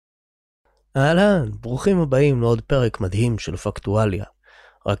אהלן, ברוכים הבאים לעוד פרק מדהים של פקטואליה.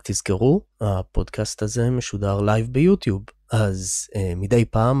 רק תזכרו, הפודקאסט הזה משודר לייב ביוטיוב, אז מדי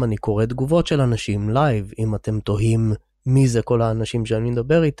פעם אני קורא תגובות של אנשים לייב, אם אתם תוהים מי זה כל האנשים שאני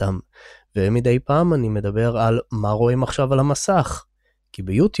מדבר איתם, ומדי פעם אני מדבר על מה רואים עכשיו על המסך, כי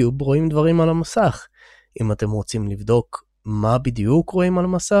ביוטיוב רואים דברים על המסך. אם אתם רוצים לבדוק מה בדיוק רואים על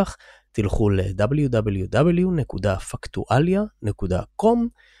המסך, תלכו ל-www.factualia.com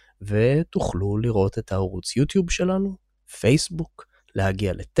ותוכלו לראות את הערוץ יוטיוב שלנו, פייסבוק,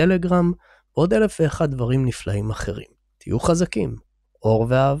 להגיע לטלגרם, עוד 1,001 דברים נפלאים אחרים. תהיו חזקים, אור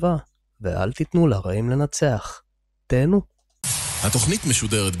ואהבה, ואל תיתנו לרעים לנצח. תהנו. התוכנית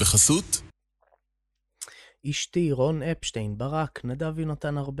משודרת בחסות אשתי, רון אפשטיין, ברק, נדב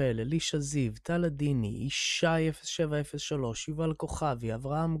יונתן ארבל, אלישה זיו, טל עדיני, ישי 0703, יובל כוכבי,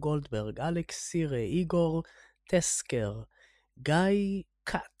 אברהם גולדברג, אלכס סירה, איגור טסקר, גיא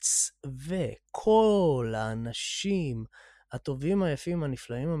קץ, וכל האנשים הטובים, היפים,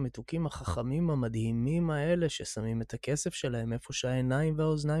 הנפלאים, המתוקים, החכמים, המדהימים האלה ששמים את הכסף שלהם איפה שהעיניים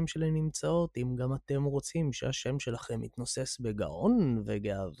והאוזניים שלהם נמצאות. אם גם אתם רוצים שהשם שלכם יתנוסס בגאון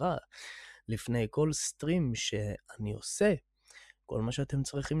וגאווה לפני כל סטרים שאני עושה, כל מה שאתם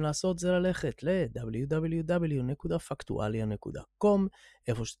צריכים לעשות זה ללכת ל-www.factualia.com,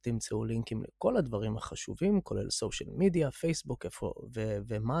 איפה שתמצאו לינקים לכל הדברים החשובים, כולל סושיאל מדיה, פייסבוק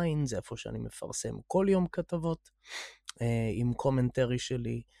ומיין, זה איפה שאני מפרסם כל יום כתבות עם קומנטרי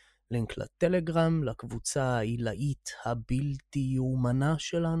שלי, לינק לטלגרם, לקבוצה העילאית הבלתי יאומנה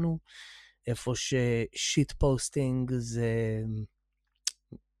שלנו, איפה ששיט פוסטינג זה...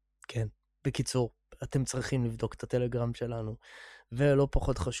 כן, בקיצור, אתם צריכים לבדוק את הטלגרם שלנו. ולא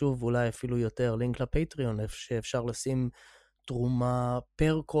פחות חשוב, אולי אפילו יותר, לינק לפטריון, איפה שאפשר לשים תרומה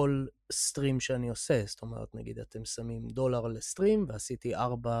פר כל סטרים שאני עושה. זאת אומרת, נגיד אתם שמים $1 לסטרים, ועשיתי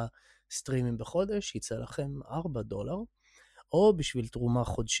 4 סטרימים בחודש, יצא לכם $4. או בשביל תרומה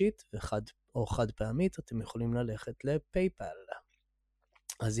חודשית או חד פעמית, אתם יכולים ללכת לפייפל.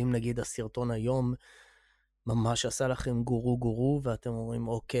 אז אם נגיד הסרטון היום ממש עשה לכם גורו, ואתם אומרים,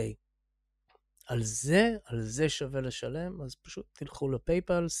 אוקיי, על זה שווה לשלם, אז פשוט תלכו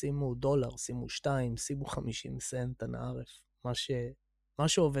לפייפל, שימו $, שימו 2, שימו 50 סנט, אנא ערף, מה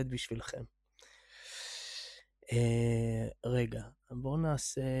שעובד בשבילכם. רגע, בואו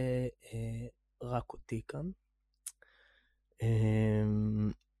נעשה רק אותי כאן.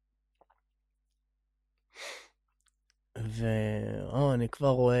 אני כבר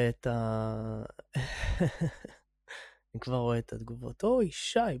רואה אני כבר רואה את התגובות. אוי,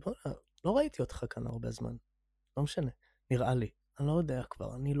 שי, לא ראיתי אותך כאן הרבה זמן. לא משנה, נראה לי. אני לא יודע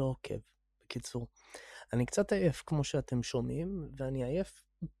כבר, אני לא עוקב. בקיצור, אני קצת עייף כמו שאתם שומעים, ואני עייף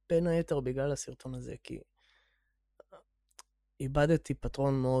בין היתר בגלל הסרטון הזה, כי איבדתי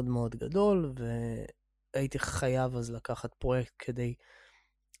פטרון מאוד מאוד גדול, והייתי חייב אז לקחת פרויקט כדי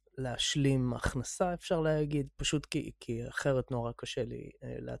להשלים הכנסה, אפשר להגיד, פשוט כי אחרת נורא קשה לי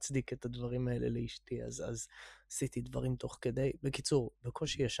להצדיק את הדברים האלה לאשתי, אז עשיתי דברים תוך כדי. בקיצור,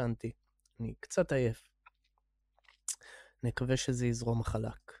 בקושי ישנתי, אני קצת עייף. נקווה שזה יזרום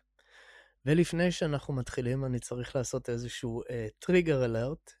חלק. ולפני שאנחנו מתחילים, אני צריך לעשות איזשהו טריגר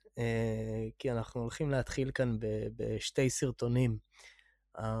אלרט, כי אנחנו הולכים להתחיל כאן בשתי סרטונים,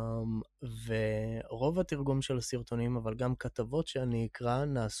 ורוב התרגום של הסרטונים, אבל גם כתבות שאני אקרא,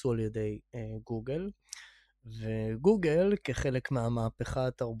 נעשו על ידי גוגל, וגוגל, כחלק מהמהפכה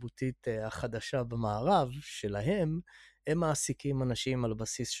התרבותית החדשה במערב שלהם, הם מעסיקים אנשים על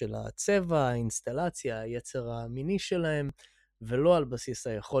בסיס של הצבע, האינסטלציה, היצר המיני שלהם, ולא על בסיס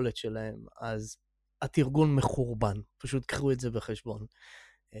היכולת שלהם. אז התרגון מחורבן, פשוט קחו את זה בחשבון.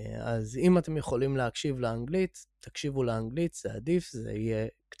 אז אם אתם יכולים להקשיב לאנגלית, תקשיבו לאנגלית, זה עדיף, זה יהיה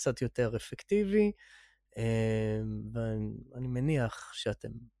קצת יותר אפקטיבי, ואני מניח שאתם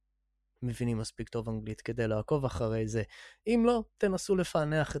מבינים מספיק טוב אנגלית כדי לעקוב אחרי זה. אם לא, תנסו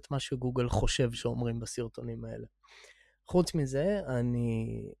לפענח את מה שגוגל חושב שאומרים בסרטונים האלה. חוץ מזה,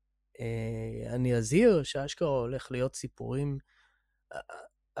 אני אזהיר שאשכרה הולך להיות סיפורים,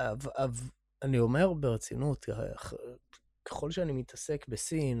 אני אומר ברצינות, ככל שאני מתעסק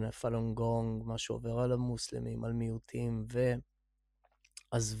בסין, פלונגונג, מה שעובר על המוסלמים, על מיעוטים,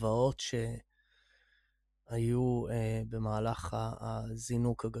 והזוועות שהיו במהלך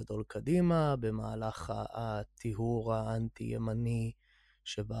הזינוק הגדול קדימה, במהלך הטיהור האנטי-ימני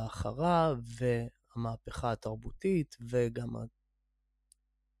שבא אחריו, והמהפכה התרבותית, וגם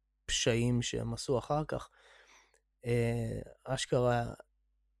הפשעים שהם עשו אחר כך, אשכרה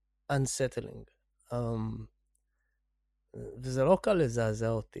unsettling. וזה לא קל לזעזע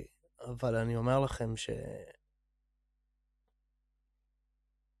אותי, אבל אני אומר לכם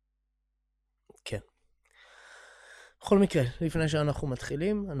בכל מקרה, לפני שאנחנו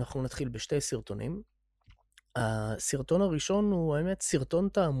מתחילים, אנחנו נתחיל בשתי סרטונים. הסרטון הראשון הוא האמת סרטון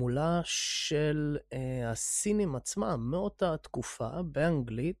תעמולה של הסינים עצמם מאותה תקופה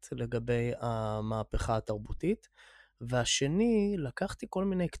באנגלית לגבי המהפכה התרבותית, והשני לקחתי כל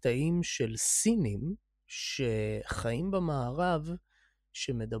מיני קטעים של סינים שחיים במערב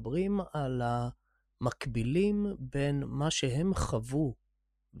שמדברים על המקבילים בין מה שהם חוו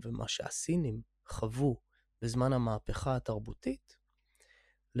ומה שהסינים חוו בזמן המהפכה התרבותית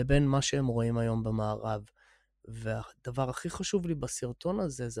לבין מה שהם רואים היום במערב. והדבר הכי חשוב לי בסרטון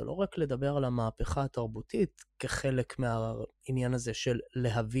הזה, זה לא רק לדבר על המהפכה התרבותית כחלק מהעניין הזה של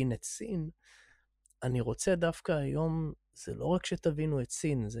להבין את סין, אני רוצה דווקא היום, זה לא רק שתבינו את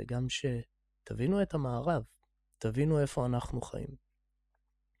סין, זה גם שתבינו את המערב, תבינו איפה אנחנו חיים.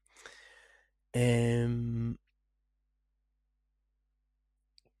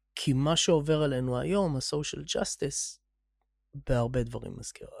 כי מה שעובר עלינו היום, ה-social justice, בהרבה דברים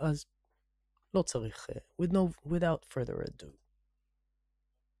מזכיר. אז לא צריך, without further ado.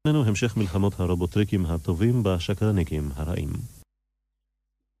 לנו המשך מלחמות הרובוטריקים הטובים בשקרניקים הרעים.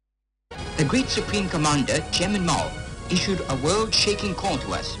 The great Supreme Commander, Chairman Mao, issued a world-shaking call to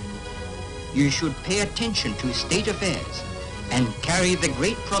us. You should pay attention to state affairs and carry the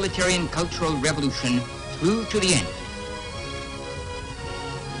great proletarian cultural revolution through to the end.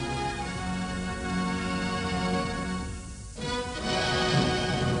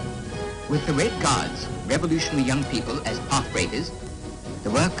 With the Red Guards, revolutionary young people as pathbreakers,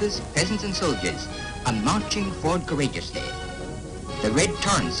 the workers, peasants and soldiers are marching forward courageously. The red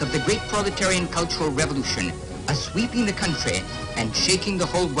torrents of the great proletarian cultural revolution are sweeping the country and shaking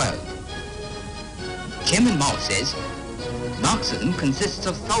the whole world. Chairman Mao says, Marxism consists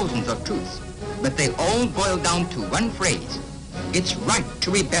of thousands of truths, but they all boil down to one phrase: it's right to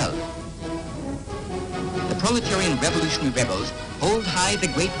rebel. The proletarian revolutionary rebels hold high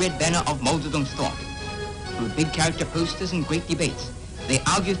the great red banner of Mao Zedong's thought. Through big character posters and great debates, they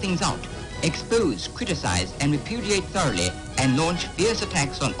argue things out, expose, criticize, and repudiate thoroughly, and launch fierce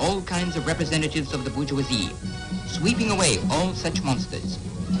attacks on all kinds of representatives of the bourgeoisie, sweeping away all such monsters.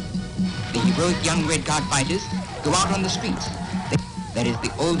 The heroic young Red Guard fighters go out on the streets. That is,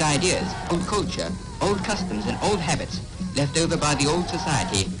 the old ideas, old culture, old customs, and old habits left over by the old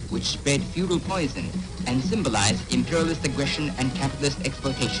society which spread feudal poison and symbolized imperialist aggression and capitalist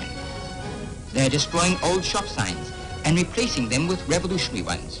exploitation. They are destroying old shop signs and replacing them with revolutionary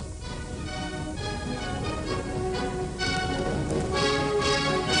ones.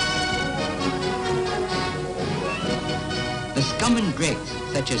 The scum and dregs,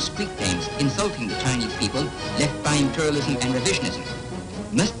 such as street names insulting the Chinese people left by imperialism and revisionism,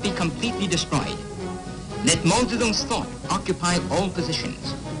 must be completely destroyed. Let Mao Zedong's thought occupy all positions.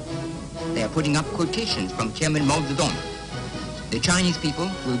 They are putting up quotations from Chairman Mao Zedong. The Chinese people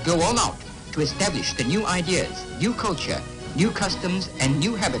will go all out to establish the new ideas, new culture, new customs, and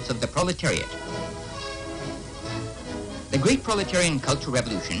new habits of the proletariat. The great proletarian cultural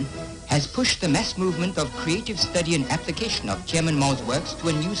revolution has pushed the mass movement of creative study and application of Chairman Mao's works to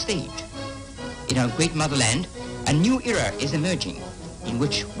a new stage. In our great motherland, a new era is emerging, in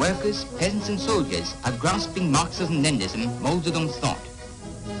which workers, peasants and soldiers are grasping Marxism-Leninism, Mao Zedong's thought.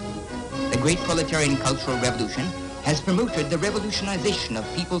 The great proletarian cultural revolution has promoted the revolutionization of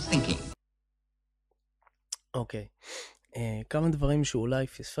people's thinking. אוקיי. כמה דברים שאולי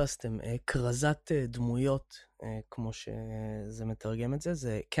פספסתם. קרזת דמויות, כמו שזה מתרגם את זה,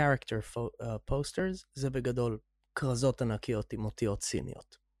 זה character posters, זה בגדול קרזות ענקיות עם אותיות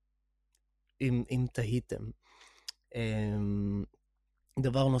סיניות. אם תהיתם.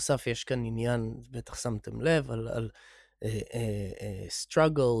 דבר נוסף, יש כאן עניין, בטח שמתם לב, על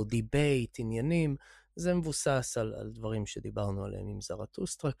struggle, debate, עניינים, זה מבוסס על דברים שדיברנו עליהם עם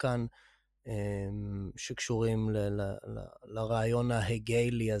זרטוסטרה כאן, שקשורים לרעיון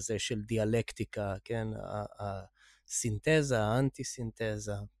ההגיילי הזה של דיאלקטיקה, כן? הסינתזה,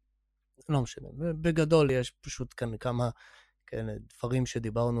 האנטי-סינתזה, לא משנה. בגדול יש פשוט כאן כמה דברים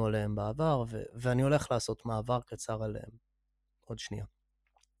שדיברנו עליהם בעבר, ואני הולך לעשות מעבר קצר עליהם. עוד שנייה.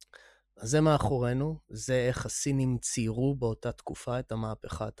 אז זה מאחורינו, זה איך הסינים ציירו באותה תקופה את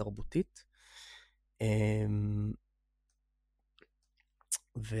המהפכה התרבותית.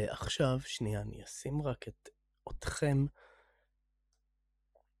 ועכשיו, שנייה, אני אשים רק אתכם,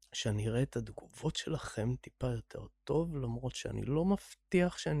 שאני אראה את התגובות שלכם טיפה יותר טוב, למרות שאני לא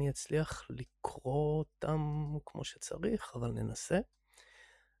מבטיח שאני אצליח לקרוא אותם כמו שצריך, אבל ננסה.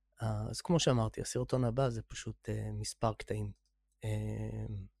 אז כמו שאמרתי, הסרטון הבא זה פשוט מספר קטעים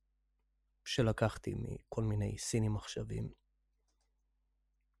שלקחתי מכל מיני סינים עכשוויים.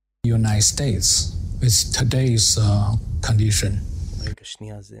 United States, with today's condition. רגע,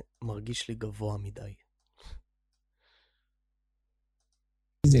 שנייה, זה מרגיש לי גבוה מדי.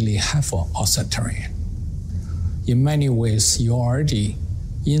 Easily have an authoritarian. In many ways, you're already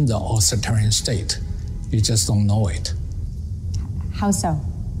in the authoritarian state. You just don't know it. How so?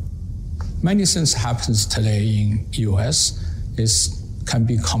 Many things happens today in U.S. can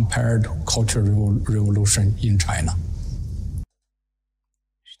be compared to Cultural Revolution in China.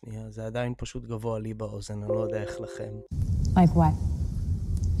 שנייה, זה עדיין פשוט גבוה לי באוזן, אני לא יודע איך לכם. Like what?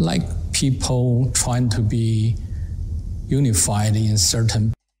 Like people trying to be unified in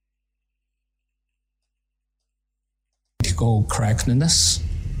certain political correctness.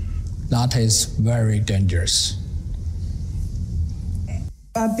 That is very dangerous.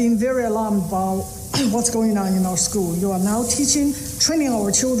 I've been very alarmed about what's going on in our school. You are now training our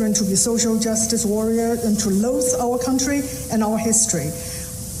children to be social justice warriors and to loathe our country and our history.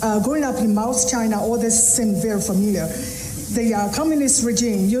 Growing up in Mao's China, all this seemed very familiar. The communist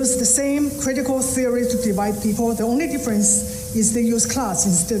regime used the same critical theory to divide people. The only difference is they use class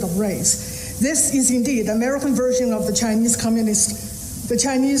instead of race. This is indeed the American version of the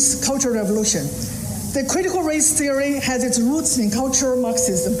Chinese Cultural Revolution. The critical race theory has its roots in cultural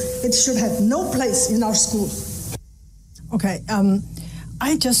Marxism. It should have no place in our school. Okay,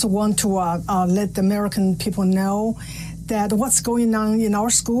 I just want to let the American people know that what's going on in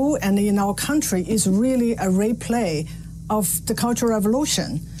our school and in our country is really a replay of the Cultural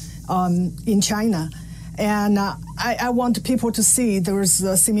Revolution in China. And I want people to see there's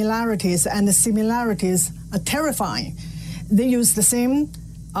similarities, and the similarities are terrifying. They use the same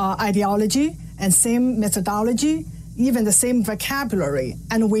ideology and same methodology, even the same vocabulary,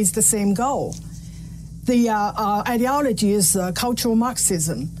 and with the same goal. The ideology is cultural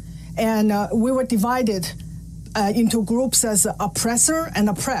Marxism, and we were divided into groups as oppressor and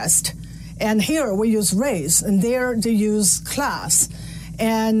oppressed. And here we use race, and there they use class.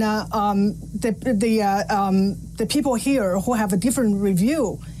 And the people here who have a different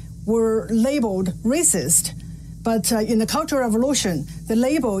review were labeled racist. But in the Cultural Revolution, the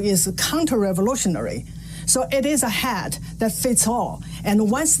label is counter-revolutionary. So it is a hat that fits all.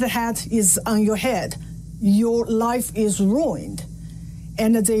 And once the hat is on your head, your life is ruined.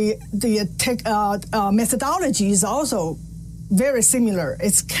 And the methodology is also very similar.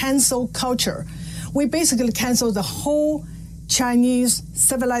 It's cancel culture. We basically cancel the whole Chinese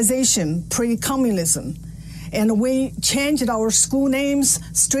civilization pre-communism. And we changed our school names,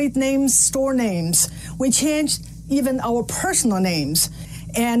 street names, store names. We changed even our personal names.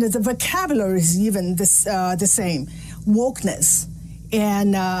 And the vocabulary is even the same, wokeness.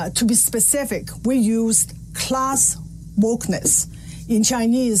 And to be specific, we used class wokeness. In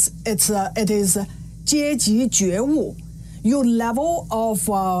Chinese, it is 阶级觉悟. Your level of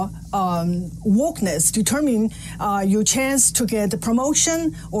wokeness determine your chance to get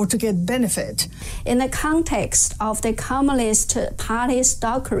promotion or to get benefit. In the context of the Communist Party's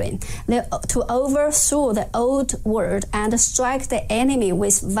doctrine, to overthrow the old world and strike the enemy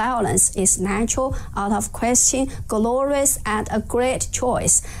with violence is natural, out of question, glorious, and a great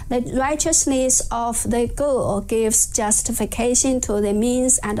choice. The righteousness of the goal gives justification to the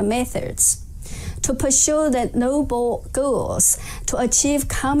means and methods. To pursue the noble goals, to achieve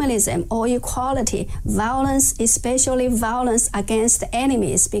communism or equality, violence, especially violence against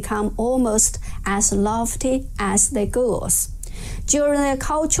enemies, become almost as lofty as the goals. During the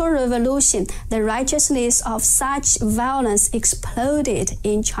Cultural Revolution, the righteousness of such violence exploded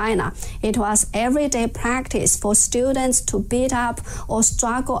in China. It was everyday practice for students to beat up or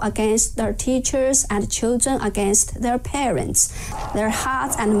struggle against their teachers and children against their parents. Their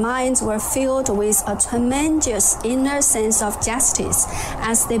hearts and minds were filled with a tremendous inner sense of justice,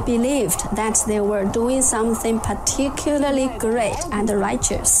 as they believed that they were doing something particularly great and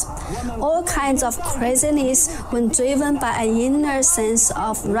righteous. All kinds of craziness, when driven by an inner sense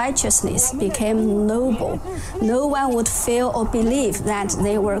of righteousness, became noble. No one would feel or believe that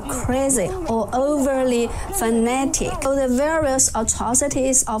they were crazy or overly fanatic. So the various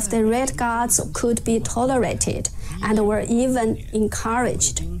atrocities of the Red Guards could be tolerated and were even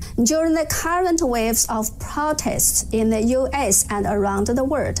encouraged. During the current waves of protests in the US and around the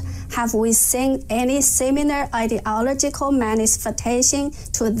world, have we seen any similar ideological manifestation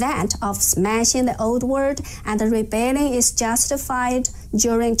to that of smashing the old world and rebelling is justified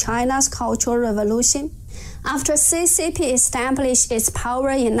during China's Cultural Revolution? After CCP established its power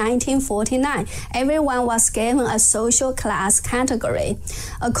in 1949, everyone was given a social class category,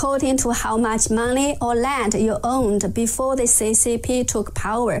 according to how much money or land you owned before the CCP took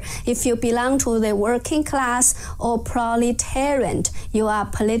power. If you belong to the working class or proletariat, you are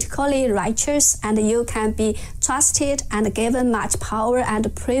politically righteous and you can be trusted and given much power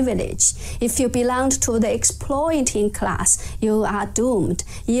and privilege. If you belong to the exploiting class, you are doomed.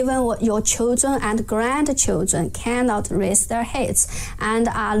 Even your children and grandchildren cannot raise their heads and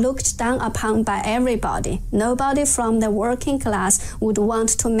are looked down upon by everybody. Nobody from the working class would want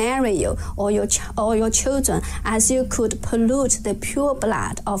to marry you or your children, as you could pollute the pure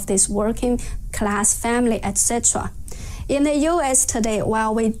blood of this working class family, etc. In the US today,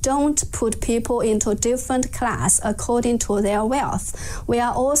 while we don't put people into different class according to their wealth, we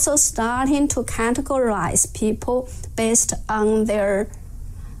are also starting to categorize people based on their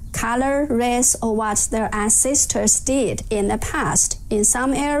color, race, or what their ancestors did in the past, in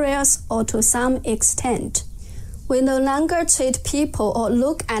some areas or to some extent. We no longer treat people or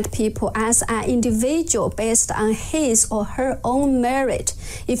look at people as an individual based on his or her own merit.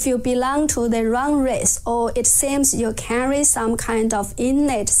 If you belong to the wrong race, or it seems you carry some kind of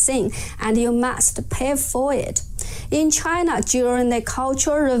innate sin and you must pay for it. In China, during the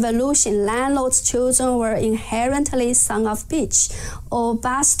Cultural Revolution, landlords' children were inherently sons of bitch or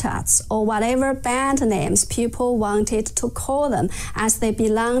bastards or whatever bad names people wanted to call them, as they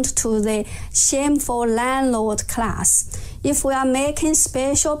belonged to the shameful landlord class. If we are making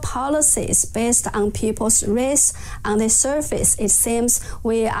special policies based on people's race, on the surface, it seems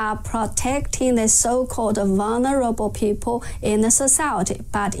we are protecting the so-called vulnerable people in the society.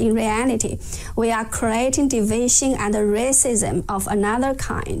 But in reality, we are creating division and racism of another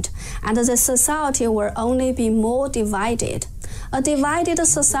kind, and the society will only be more divided. A divided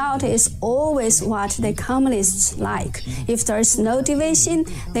society is always what the communists like. If there is no division,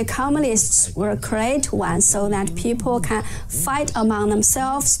 the communists will create one so that people can fight among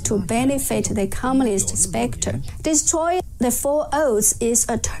themselves to benefit the communist spectre. Destroy the Four Oaths is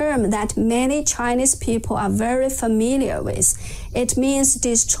a term that many Chinese people are very familiar with. It means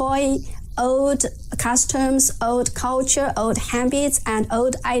destroy old customs, old culture, old habits, and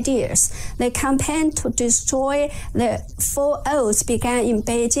old ideas. The campaign to destroy the Four Oaths began in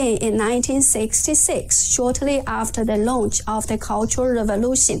Beijing in 1966, shortly after the launch of the Cultural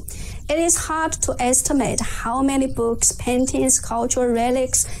Revolution. It is hard to estimate how many books, paintings, cultural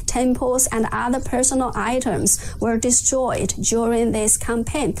relics, temples, and other personal items were destroyed during this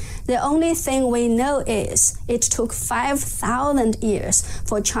campaign. The only thing we know is it took 5,000 years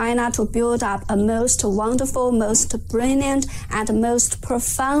for China to build up a most wonderful, most brilliant, and most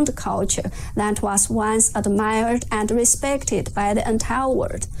profound culture that was once admired and respected by the entire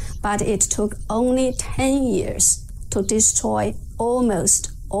world. But it took only 10 years to destroy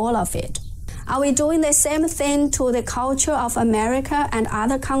almost all of it. Are we doing the same thing to the culture of America and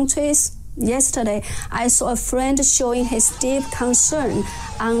other countries? Yesterday, I saw a friend showing his deep concern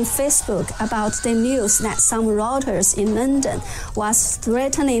on Facebook about the news that some rotters in London was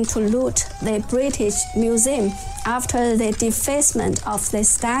threatening to loot the British Museum after the defacement of the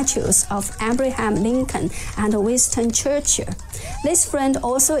statues of Abraham Lincoln and Winston Churchill. This friend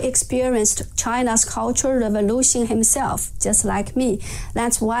also experienced China's Cultural Revolution himself, just like me.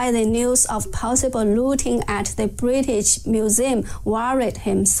 That's why the news of possible looting at the British Museum worried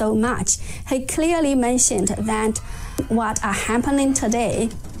him so much. He clearly mentioned that what are happening today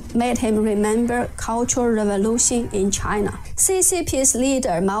made him remember Cultural Revolution in China. CCP's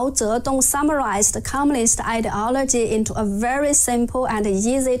leader Mao Zedong summarized the communist ideology into a very simple and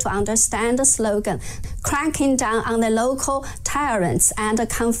easy to understand slogan, cracking down on the local tyrants and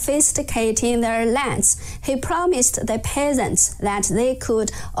confiscating their lands. He promised the peasants that they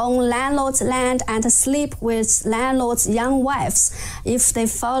could own landlords' land and sleep with landlords' young wives if they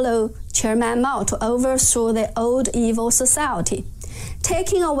follow Chairman Mao to overthrow the old evil society.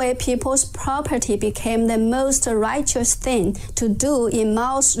 Taking away people's property became the most righteous thing to do in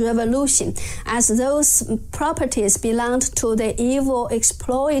Mao's revolution, as those properties belonged to the evil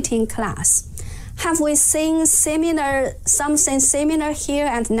exploiting class. Have we seen something similar here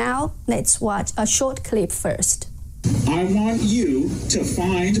and now? Let's watch a short clip first. I want you to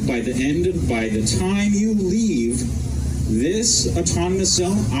find by the time you leave this autonomous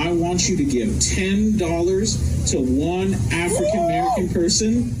zone, I want you to give $10 to one African American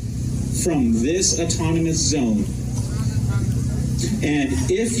person from this autonomous zone. And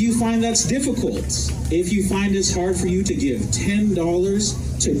if you find that's difficult, if you find it's hard for you to give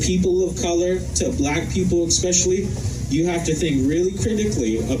 $10 to people of color, to black people especially, you have to think really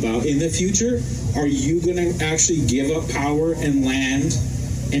critically about, in the future, are you going to actually give up power and land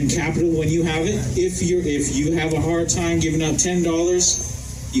and capital when you have it? If you have a hard time giving up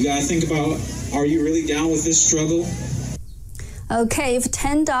 $10, you got to think about, are you really down with this struggle? Okay, if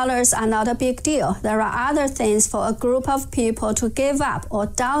 $10 are not a big deal, there are other things for a group of people to give up or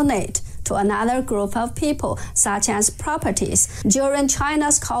donate to another group of people, such as properties. During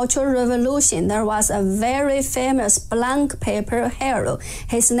China's Cultural Revolution, there was a very famous blank paper hero.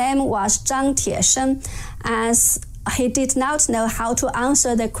 His name was Zhang Tieshen, as he did not know how to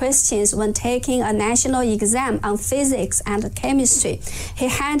answer the questions when taking a national exam on physics and chemistry. He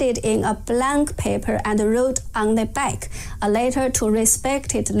handed in a blank paper and wrote on the back a letter to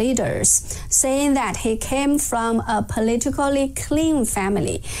respected leaders, saying that he came from a politically clean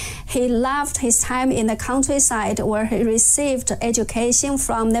family. He loved his time in the countryside where he received education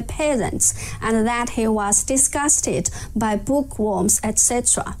from the peasants, and that he was disgusted by bookworms,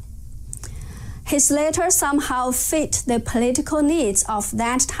 etc. His letter somehow fit the political needs of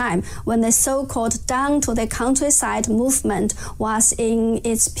that time when the so-called down to the countryside movement was in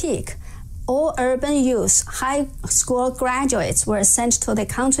its peak. All urban youth, high school graduates were sent to the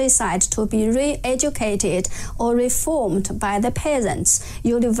countryside to be re-educated or reformed by the peasants.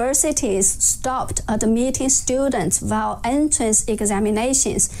 Universities stopped admitting students via entrance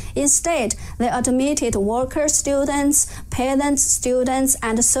examinations. Instead, they admitted worker students, peasant students,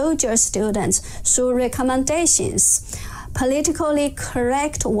 and soldier students through recommendations. Politically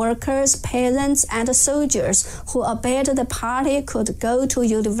correct workers, peasants, and soldiers who obeyed the party could go to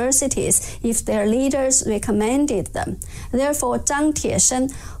universities if their leaders recommended them. Therefore, Zhang Tieshen,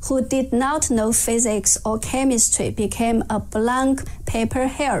 who did not know physics or chemistry, became a blank paper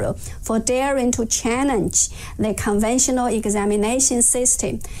hero for daring to challenge the conventional examination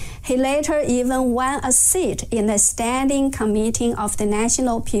system. He later even won a seat in the Standing Committee of the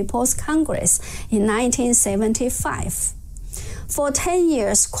National People's Congress in 1975. For 10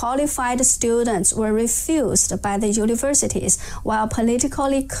 years, qualified students were refused by the universities, while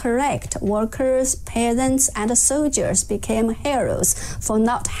politically correct workers, peasants, and soldiers became heroes for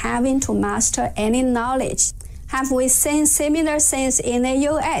not having to master any knowledge. Have we seen similar things in the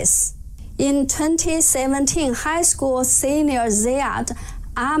U.S.? In 2017, high school senior Ziad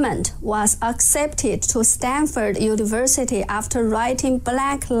Ahmed was accepted to Stanford University after writing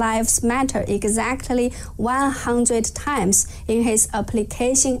Black Lives Matter exactly 100 times in his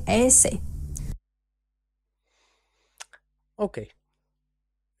application essay. אוקיי.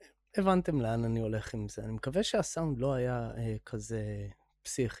 הבנתם לאן אני הולך עם זה. אני מקווה שהסאונד לא היה כזה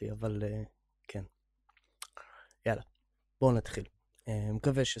פסיכי, אבל כן. יאללה, בואו נתחיל.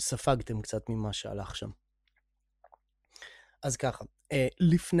 מקווה שספגתם קצת ממה שהלך שם. אז ככה,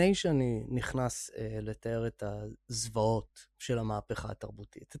 לפני שאני נכנס לתאר את הזוועות של המהפכה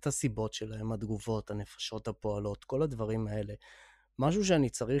התרבותית, את הסיבות שלהם, התגובות, הנפשות הפועלות, כל הדברים האלה, משהו שאני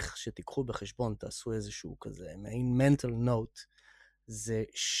צריך שתיקחו בחשבון, תעשו איזשהו כזה, מעין mental note, זה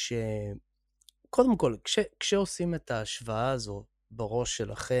שקודם כל, כשעושים את ההשוואה הזו בראש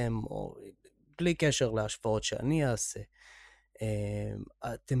שלכם, או בלי קשר להשוואות שאני אעשה,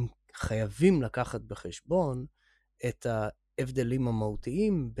 אתם חייבים לקחת בחשבון את ההבדלים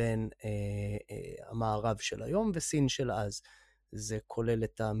המהותיים בין המערב של היום וסין של אז. זה כולל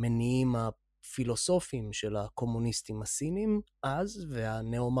את המניעים הפילוסופיים של הקומוניסטים הסינים אז,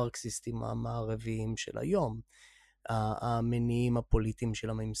 והנאו-מרקסיסטים המערביים של היום. המניעים הפוליטיים של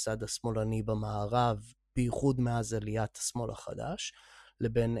הממסד השמאלני במערב, בייחוד מאז עליית השמאל החדש,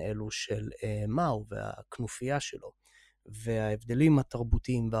 לבין אלו של מאו והכנופיה שלו. וההבדלים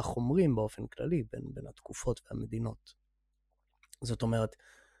התרבותיים והחומרים באופן כללי בין התקופות והמדינות. זאת אומרת,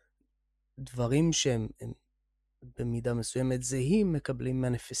 דברים שהם במידה מסוימת זהים מקבלים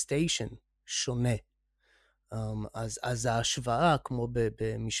manifestation שונה. אז ההשוואה, כמו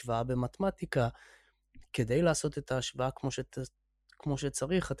במשוואה במתמטיקה, כדי לעשות את ההשוואה כמו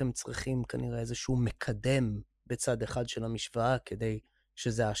שצריך, אתם צריכים כנראה איזשהו מקדם בצד אחד של המשוואה, כדי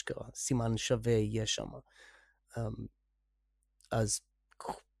שזה אשכרה, סימן שווה יהיה שם. אז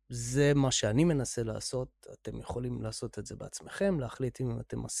זה מה שאני מנסה לעשות, אתם יכולים לעשות את זה בעצמכם, להחליט אם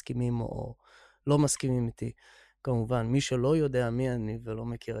אתם מסכימים או לא מסכימים איתי. כמובן, מי שלא יודע מי אני ולא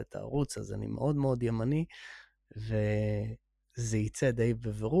מכיר את הערוץ, אז אני מאוד מאוד ימני, וזה יצא די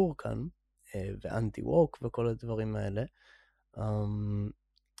בבירור כאן, ואנטי-ווק וכל הדברים האלה,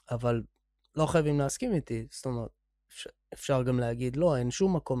 אבל לא חייבים להסכים איתי, זאת אומרת, אפשר גם להגיד, לא, אין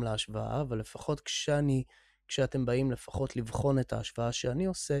שום מקום להשוואה, אבל לפחות כשאתם באים לפחות לבחון את ההשוואה שאני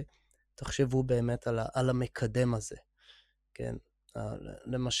עושה, תחשבו באמת על המקדם הזה, כן?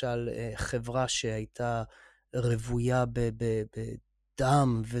 למשל, חברה שהייתה רבויה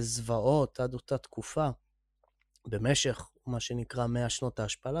בדם וזוועות עד אותה תקופה, במשך מה שנקרא 100 שנות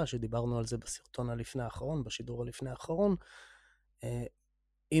ההשפלה, שדיברנו על זה בסרטון הלפני האחרון, בשידור הלפני האחרון,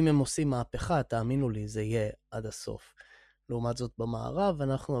 אם הם עושים מהפכה, תאמינו לי, זה יהיה עד הסוף. לעומת זאת במערב,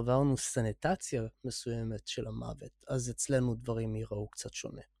 אנחנו עברנו סניטציה מסוימת של המוות, אז אצלנו דברים ייראו קצת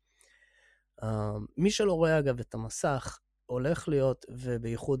שונה. מי שלא רואה אגב את המסך, הולך להיות,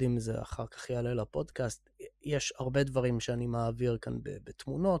 ובייחוד אם זה אחר כך יעלה לפודקאסט, יש הרבה דברים שאני מעביר כאן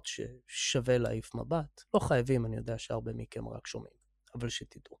בתמונות ששווה להעיף מבט. לא חייבים, אני יודע שהרבה מכם רק שומעים, אבל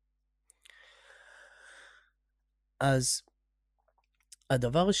שתדעו. אז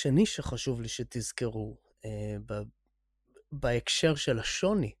הדבר השני שחשוב לי שתזכרו, בהקשר של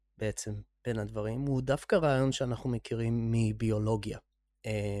השוני בעצם בין הדברים, הוא דווקא רעיון שאנחנו מכירים מביולוגיה.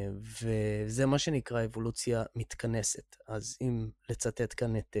 וזה מה שנקרא אבולוציה מתכנסת. אז אם לצטט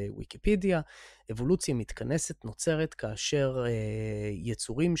כאן את ויקיפדיה, אבולוציה מתכנסת נוצרת כאשר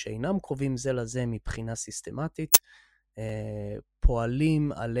יצורים שאינם קרובים זה לזה מבחינה סיסטמטית,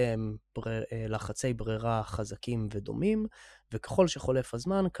 פועלים עליהם לחצי ברירה חזקים ודומים, וככל שחולף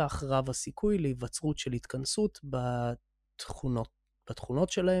הזמן, כך רב הסיכוי להיווצרות של התכנסות בתכונות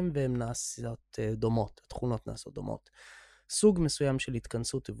שלהם, והן נעשות דומות, התכונות נעשות דומות. סוג מסוים של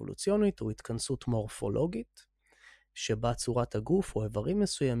התכנסות אבולוציונית הוא התכנסות מורפולוגית, שבה צורת הגוף או איברים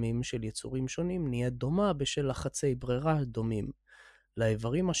מסוימים של יצורים שונים נהיה דומה בשל לחצי ברירה דומים.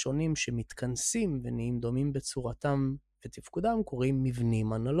 לאיברים השונים שמתכנסים ונהיים דומים בצורתם ותפקודם קוראים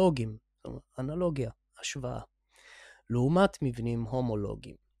מבנים אנלוגיים. זאת אומרת, אנלוגיה, השוואה. לעומת מבנים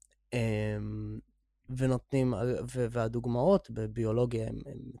הומולוגיים. והדוגמאות בביולוגיה הן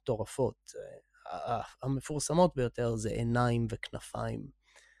מטורפות. המפורסמות ביותר זה עיניים וכנפיים,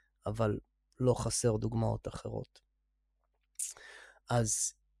 אבל לא חסר דוגמאות אחרות.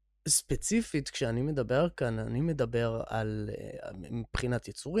 אז ספציפית, כשאני מדבר כאן, אני מדבר על, מבחינת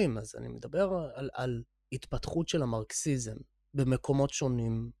יצורים, אז אני מדבר על התפתחות של המרקסיזם במקומות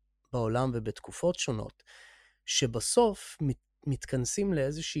שונים בעולם ובתקופות שונות, שבסוף מתכנסים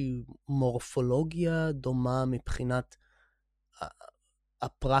לאיזושהי מורפולוגיה דומה מבחינת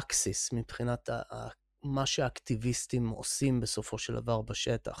הפרקסיס, מבחינת מה שהאקטיביסטים עושים בסופו של דבר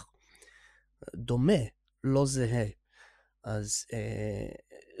בשטח. דומה, לא זהה. אז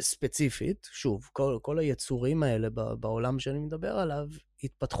ספציפית, שוב, כל היצורים האלה בעולם שאני מדבר עליו,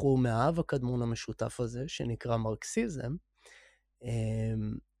 התפתחו מהאב הקדמון המשותף הזה, שנקרא מרקסיזם,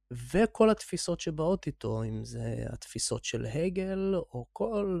 וכל התפיסות שבאות איתו, אם זה התפיסות של הגל,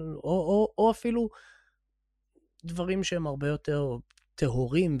 או אפילו דברים שהם הרבה יותר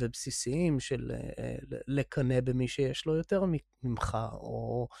טהורים ובסיסיים של לקנא במי שיש לו יותר ממך,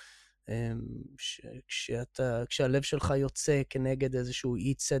 או כשהלב שלך יוצא כנגד איזשהו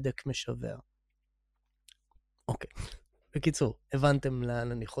אי צדק משווה. אוקיי, בקיצור, הבנתם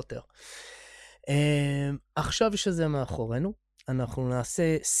לאן אני חותר. עכשיו שזה מאחורינו, אנחנו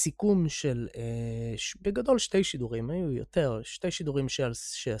נעשה סיכום של, בגדול שתי שידורים, היו יותר, שתי שידורים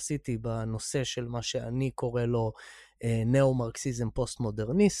שעשיתי בנושא של מה שאני קורא לו נאו-מרקסיזם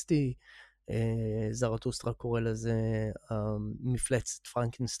פוסט-מודרניסטי, זרטוסטרה קורא לזה מפלצת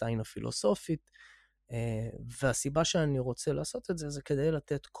פרנקנשטיין הפילוסופית, והסיבה שאני רוצה לעשות את זה, זה כדי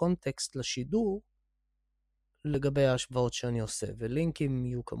לתת קונטקסט לשידור לגבי ההשוואות שאני עושה, ולינקים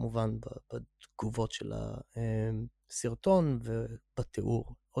יהיו כמובן בתגובות של הסרטון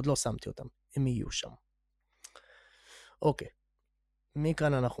ובתיאור. עוד לא שמתי אותם, הם יהיו שם. אוקיי,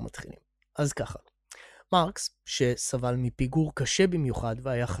 מכאן אנחנו מתחילים. אז ככה, מרקס, שסבל מפיגור קשה במיוחד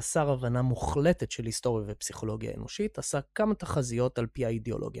והיה חסר הבנה מוחלטת של היסטוריה ופסיכולוגיה אנושית, עשה כמה תחזיות על פי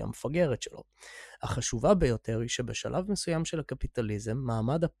האידיאולוגיה המפגרת שלו. החשובה ביותר היא שבשלב מסוים של הקפיטליזם,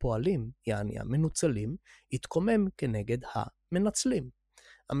 מעמד הפועלים, יעני המנוצלים, התקומם כנגד המנצלים.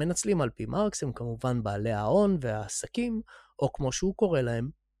 המנצלים על פי מרקס הם כמובן בעלי ההון והעסקים, או כמו שהוא קורא להם,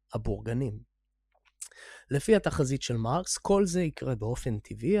 הבורגנים. לפי התחזית של מרקס, כל זה יקרה באופן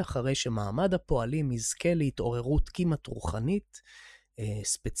טבעי אחרי שמעמד הפועלים יזכה להתעוררות כמעט רוחנית,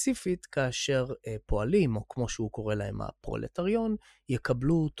 ספציפית כאשר פועלים, או כמו שהוא קורא להם הפרולטריון,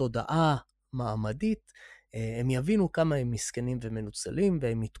 יקבלו תודעה מעמדית, הם יבינו כמה הם מסכנים ומנוצלים,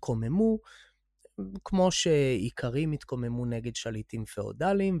 והם יתקוממו, כמו שעיקרים יתקוממו נגד שליטים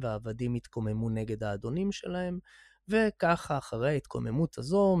פאודליים, והעבדים יתקוממו נגד האדונים שלהם, וככה אחרי ההתקוממות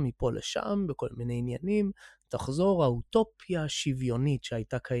הזו, מפה לשם, בכל מיני עניינים, תחזור האוטופיה השוויונית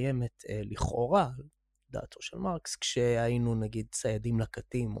שהייתה קיימת לכאורה, דעתו של מרקס, כשהיינו נגיד ציידים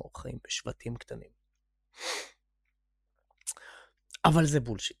לקטים או חיים בשבטים קטנים. אבל זה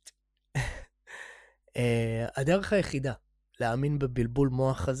בולשיט. הדרך היחידה להאמין בבלבול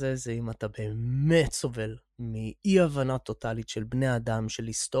מוח הזה, זה אם אתה באמת סובל מאי הבנה טוטלית של בני אדם, של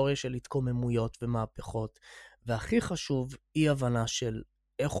היסטוריה של התקוממויות ומהפכות, והכי חשוב, אי הבנה של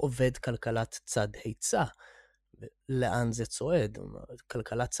איך עובד כלכלת צד היצע, לאן זה צועד.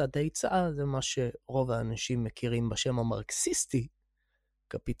 כלכלת צד היצע זה מה שרוב האנשים מכירים בשם המרקסיסטי,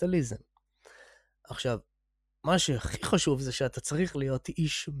 קפיטליזם. עכשיו, מה שהכי חשוב זה שאתה צריך להיות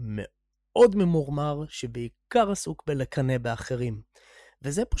איש מאוד ממורמר, שבעיקר עסוק בלקנא באחרים.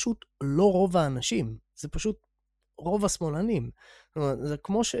 וזה פשוט לא רוב האנשים, זה פשוט רוב השמאלנים. זה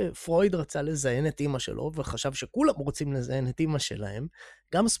כמו שפרויד רצה לזיין את אמא שלו, וחשב שכולם רוצים לזיין את אמא שלהם,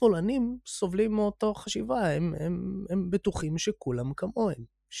 גם שמאלנים סובלים מאותו חשיבה, הם בטוחים שכולם כמוהם,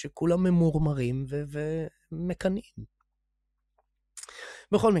 שכולם ממורמרים ומקנאים.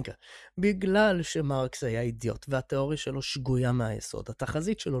 בכל מקרה, בגלל שמרקס היה אידיוט, והתיאוריה שלו שגויה מהיסוד,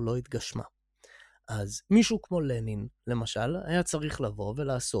 התחזית שלו לא התגשמה. אז מישהו כמו לנין, למשל, היה צריך לבוא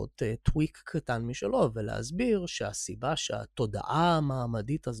ולעשות טוויק קטן משלו, ולהסביר שהסיבה שהתודעה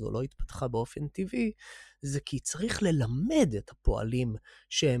המעמדית הזו לא התפתחה באופן טבעי, זה כי צריך ללמד את הפועלים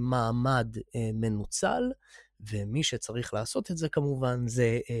שהם מעמד מנוצל, ומי שצריך לעשות את זה כמובן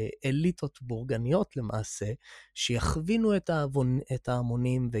זה אליטות בורגניות למעשה, שיכווינו את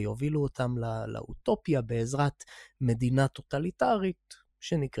ההמונים ויובילו אותם לאוטופיה בעזרת מדינה טוטליטרית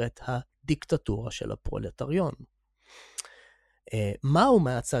שנקראת הדיקטטורה של הפרולטריון. מהו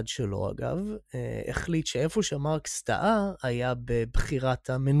מהצד שלו אגב? החליט שאיפה שמרקס טעה היה בבחירת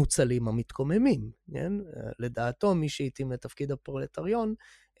המנוצלים המתקוממים. כן? לדעתו מי שהתאים לתפקיד הפרולטריון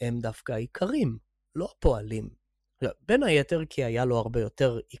הם דווקא עיקרים, לא פועלים. בין היתר כי היה לו הרבה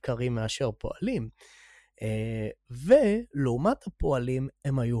יותר עיקרים מאשר פועלים. ולעומת הפועלים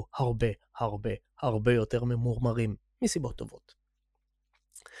הם היו הרבה יותר ממורמרים מסיבות טובות.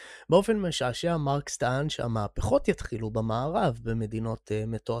 באופן משעשע מרקס טען שהמהפכות יתחילו במערב, במדינות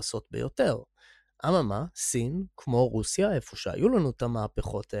מתועשות ביותר. אממה, סין, כמו רוסיה, איפה שהיו לנו את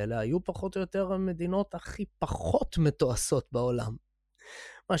המהפכות האלה, היו פחות או יותר המדינות הכי פחות מתועשות בעולם.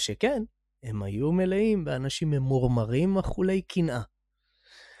 מה שכן, הם היו מלאים באנשים ממורמרים אכולי קנאה.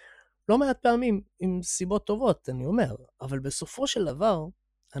 לא מעט פעמים, עם סיבות טובות, אני אומר, אבל בסופו של דבר,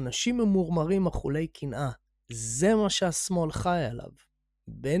 אנשים ממורמרים אכולי קנאה, זה מה שהשמאל חי עליו.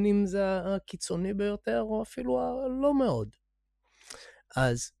 בין אם זה הקיצוני ביותר, או אפילו הלא מאוד.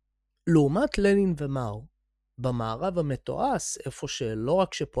 אז, לעומת לנין ומאו, במערב המתועש, איפה שלא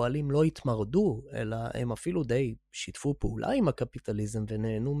רק שפועלים לא התמרדו, אלא הם אפילו די שיתפו פעולה עם הקפיטליזם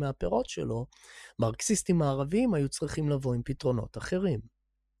ונהנו מהפירות שלו, מרקסיסטים מערביים היו צריכים לבוא עם פתרונות אחרים.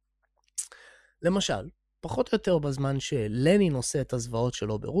 למשל, פחות או יותר בזמן שלנין עושה את הזוועות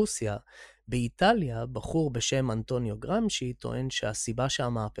שלו ברוסיה, באיטליה, בחור בשם אנטוניו גרמשי טוען שהסיבה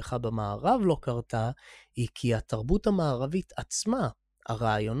שהמהפכה במערב לא קרתה, היא כי התרבות המערבית עצמה,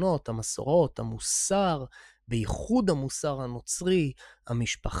 הרעיונות, המסורות, המוסר, בייחוד המוסר הנוצרי,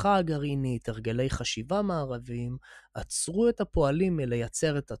 המשפחה הגרעינית, הרגלי חשיבה מערביים, עצרו את הפועלים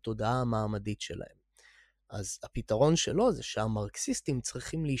מלייצר את התודעה המעמדית שלהם. אז הפתרון שלו זה שהמרקסיסטים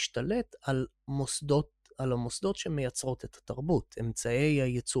צריכים להשתלט על המוסדות שמייצרות את התרבות, אמצעי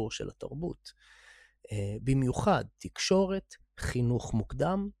הייצור של התרבות. במיוחד תקשורת, חינוך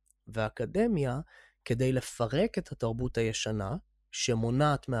מוקדם ואקדמיה, כדי לפרק את התרבות הישנה,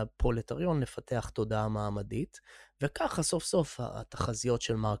 שמונעת מהפרולטריון לפתח תודעה מעמדית, וככה סוף סוף התחזיות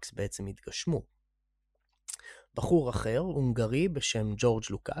של מרקס בעצם התגשמו. בחור אחר, הונגרי בשם ג'ורג'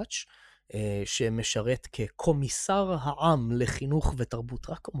 לוקאץ', שמשרת כקומיסר העם לחינוך ותרבות,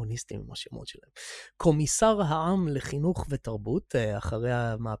 רק קומוניסטים עם השמות שלהם, קומיסר העם לחינוך ותרבות, אחרי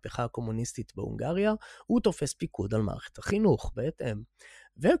המהפכה הקומוניסטית בהונגריה, הוא תופס פיקוד על מערכת החינוך בהתאם.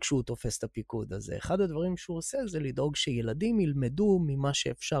 וכשהוא תופס את הפיקוד הזה, אחד הדברים שהוא עושה זה לדאוג שילדים ילמדו ממה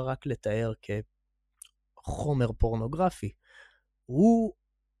שאפשר רק לתאר כחומר פורנוגרפי. הוא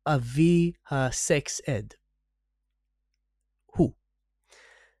אבי הסקס אד. הוא.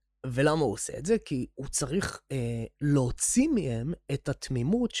 ולמה הוא עושה את זה? כי הוא צריך להוציא מהם את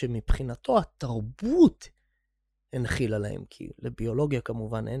התמימות שמבחינתו התרבות הנחילה להם, כי לביולוגיה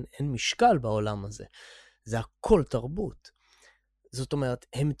כמובן אין משקל בעולם הזה. זה הכל תרבות. זאת אומרת,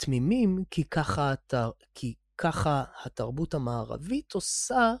 הם תמימים כי ככה התרבות המערבית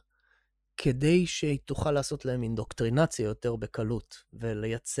עושה כדי שהיא תוכל לעשות להם אינדוקטרינציה יותר בקלות,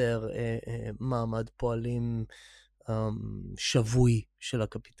 ולייצר מעמד פועלים שבוי של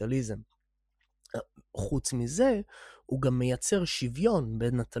הקפיטליזם. חוץ מזה, הוא גם מייצר שוויון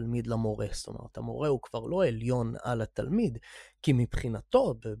בין התלמיד למורה. זאת אומרת, המורה הוא כבר לא עליון על התלמיד, כי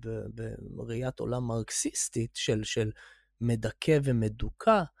מבחינתו, בראיית עולם מרקסיסטית של מדכא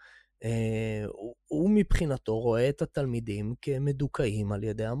ומדוכא, הוא מבחינתו רואה את התלמידים כמדוכאים על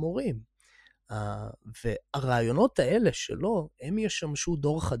ידי המורים. והרעיונות האלה שלו, הם ישמשו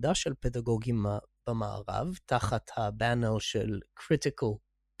דור חדש של פדגוגים במערב, תחת הבאנר של critical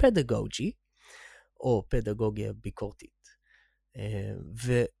pedagogy, או פדגוגיה ביקורתית.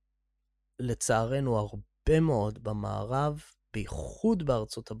 ולצערנו הרבה מאוד במערב, בייחוד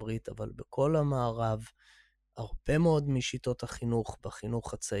בארצות הברית, אבל בכל המערב, הרבה מאוד משיטות החינוך,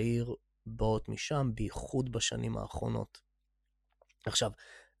 בחינוך הצעיר, באות משם, בייחוד בשנים האחרונות. עכשיו,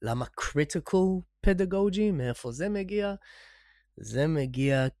 למה critical pedagogy? מאיפה זה מגיע? זה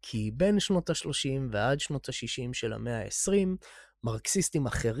מגיע כי בין שנות ה-30 ועד שנות ה-60 של המאה ה-20, מרקסיסטים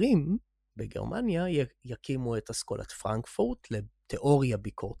אחרים בגרמניה יקימו את אסכולת פרנקפורט לתיאוריה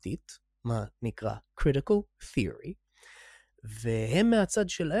ביקורתית, מה נקרא critical theory, והם מהצד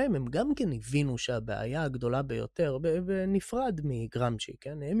שלהם, הם גם כן הבינו שהבעיה הגדולה ביותר, בנפרד מגרמשי,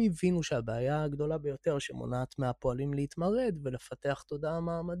 כן? הם הבינו שהבעיה הגדולה ביותר שמונעת מהפועלים להתמרד ולפתח תודעה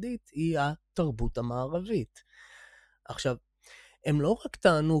מעמדית, היא התרבות המערבית. עכשיו, הם לא רק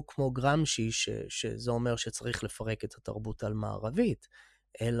טענו כמו גרמשי, שזה אומר שצריך לפרק את התרבות על מערבית,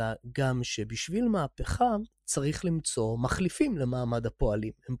 אלא גם שבשביל מהפכה צריך למצוא מחליפים למעמד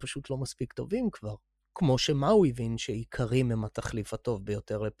הפועלים. הם פשוט לא מספיק טובים כבר. כמו שמה הוא הבין שעיקרים הם התחליף הטוב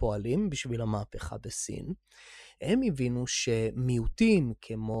ביותר לפועלים בשביל המהפכה בסין, הם הבינו שמיעוטים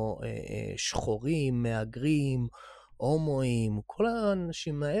כמו שחורים, מהגרים, הומואים, כל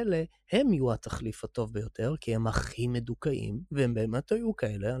האנשים האלה, הם יהיו התחליף הטוב ביותר, כי הם הכי מדוכאים, והם באמת היו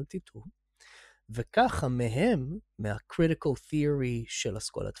כאלה, אל תטעו. וככה מהם, מה-critical theory של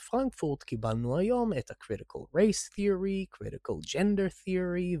אסכולת פרנקפורט, קיבלנו היום את ה-critical race theory, critical gender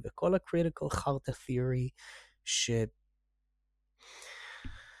theory, וכל ה-critical חרטה theory,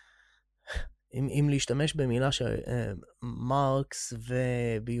 אם להשתמש במילה שמרקס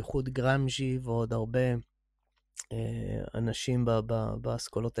ובייחוד גרמשי ועוד הרבה אנשים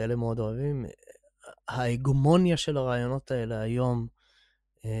באסכולות האלה מאוד אוהבים, ההגמוניה של הרעיונות האלה היום,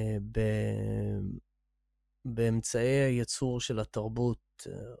 באמצעי הייצור של התרבות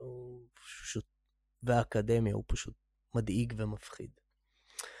והאקדמיה, הוא פשוט מדאיג ומפחיד.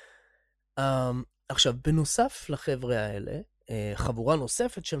 עכשיו, בנוסף לחבר'ה האלה, חבורה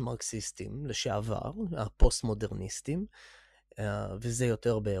נוספת של מרקסיסטים לשעבר, הפוסט-מודרניסטים, וזה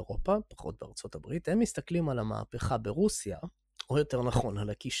יותר באירופה, פחות בארצות הברית, הם מסתכלים על המהפכה ברוסיה, או יותר נכון, על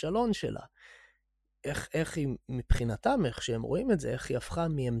הכישלון שלה. איך היא, מבחינתם, איך שהם רואים את זה, איך היא הפכה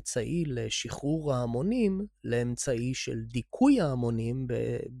מאמצעי לשחרור ההמונים, לאמצעי של דיכוי ההמונים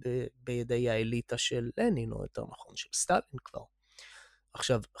בידי האליטה של לנין, או יותר נכון, של סטלין כבר.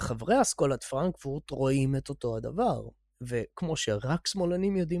 עכשיו, חברי אסכולת פרנקפורט רואים את אותו הדבר, וכמו שרק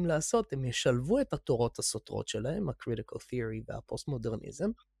שמאלנים יודעים לעשות, הם ישלבו את התורות הסותרות שלהם, ה-critical theory והפוסט-מודרניזם,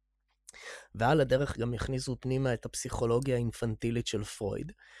 ועל הדרך גם יכניסו פנימה את הפסיכולוגיה האינפנטילית של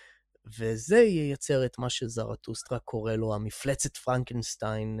פרויד, וזה ייצר את מה שזרטוסטרה קורא לו המפלצת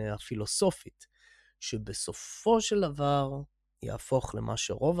פרנקנשטיין הפילוסופית, שבסופו של דבר יהפוך למה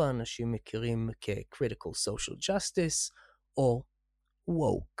שרוב האנשים מכירים כ-critical social justice או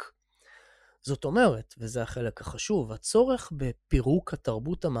woke. זאת אומרת, וזה החלק החשוב, הצורך בפירוק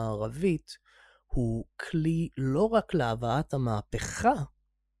התרבות המערבית הוא כלי לא רק להבאת המהפכה,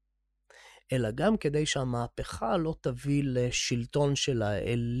 אלא גם כדי שהמהפכה לא תביא לשלטון של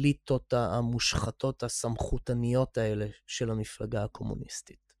האליטות המושחתות הסמכותניות האלה של המפלגה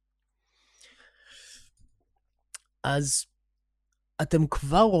הקומוניסטית. אז אתם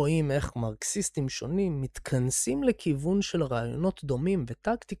כבר רואים איך מרקסיסטים שונים מתכנסים לכיוון של רעיונות דומים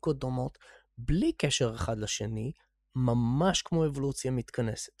וטקטיקות דומות, בלי קשר אחד לשני, ממש כמו אבולוציה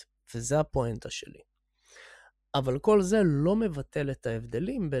מתכנסת. וזה הפואנטה שלי. אבל כל זה לא מבטל את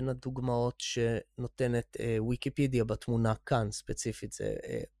ההבדלים בין הדוגמאות שנותנת ויקיפדיה בתמונה כאן, ספציפית זה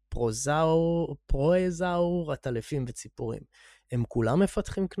פרואזאור, עטלפים וציפורים. הם כולם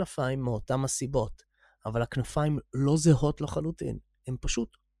מפתחים כנפיים מאותם הסיבות, אבל הכנפיים לא זהות לחלוטין, הן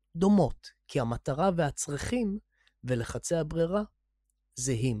פשוט דומות, כי המטרה והצרכים ולחצי הברירה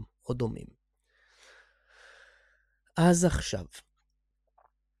זהים או דומים. אז עכשיו,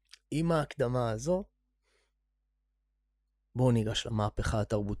 עם ההקדמה הזו, בואו ניגש למהפכה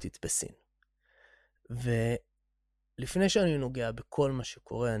התרבותית בסין. ולפני שאני נוגע בכל מה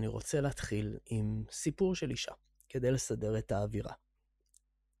שקורה, אני רוצה להתחיל עם סיפור של אישה, כדי לסדר את האווירה.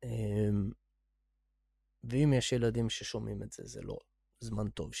 ואם יש ילדים ששומעים את זה, זה לא זמן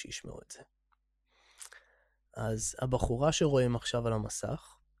טוב שישמעו את זה. אז הבחורה שרואים עכשיו על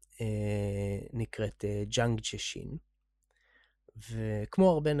המסך, נקראת ג'אנג ג'שין, וכמו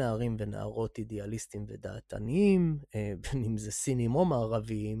הרבה נערים ונערות אידיאליסטים ודעתניים, בין אם זה סינים או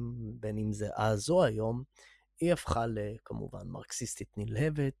מערביים, בין אם זה אז או היום, היא הפכה לכמובן מרקסיסטית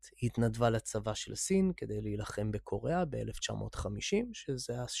נלהבת, היא התנדבה לצבא של סין כדי להילחם בקוריאה ב-1950,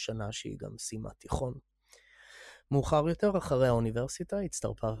 שזה השנה שהיא גם סיימה תיכון. מאוחר יותר, אחרי האוניברסיטה,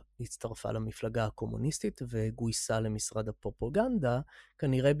 הצטרפה למפלגה הקומוניסטית וגויסה למשרד הפרופגנדה,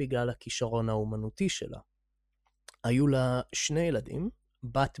 כנראה בגלל הכישרון האומנותי שלה. היו לה 2 ילדים,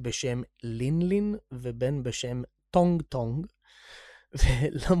 בת בשם לין לין ובן בשם טונג טונג,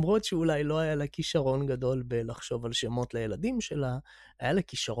 ולמרות שאולי לא היה לה כישרון גדול בלחשוב על שמות לילדים שלה, היה לה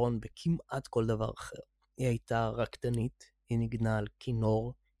כישרון בכמעט כל דבר אחר. היא הייתה רקדנית, היא ניגנה על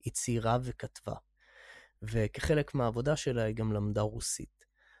כינור, היא ציירה וכתבה. וכחלק מהעבודה שלה היא גם למדה רוסית.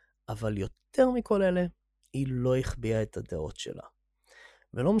 אבל יותר מכל אלה, היא לא החביאה את הדעות שלה.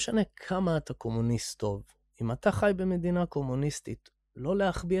 ולא משנה כמה אתה קומוניסט טוב, אם אתה חי במדינה קומוניסטית, לא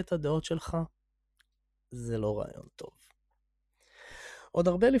להחביא את הדעות שלך, זה לא רעיון טוב. עוד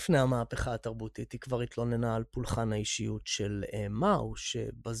הרבה לפני המהפכה התרבותית, היא כבר התלוננה על פולחן האישיות של מאו,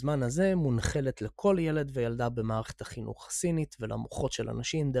 שבזמן הזה מונחלת לכל ילד וילדה במערכת החינוך הסינית, ולמוחות של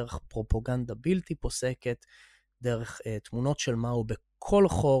אנשים דרך פרופגנדה בלתי פוסקת, דרך תמונות של מאו בכל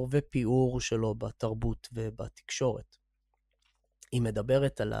חור ופיאור שלו בתרבות ובתקשורת. היא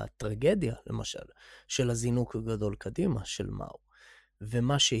מדברת על הטרגדיה, למשל, של הזינוק הגדול קדימה של מאו,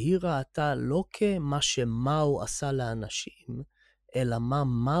 ומה שהיא ראתה לא כמה שמאו עשה לאנשים, אלא מה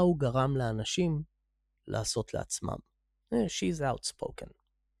מאו גרם לאנשים לעשות לעצמם. She's outspoken.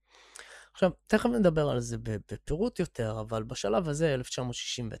 עכשיו, תכף נדבר על זה בפירוט יותר, אבל בשלב הזה,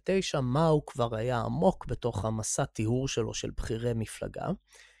 1969, מאו כבר היה עמוק בתוך המסע טיהור שלו של בחירי מפלגה,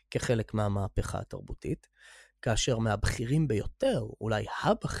 כחלק מהמהפכה התרבותית, כאשר מהבכירים ביותר, אולי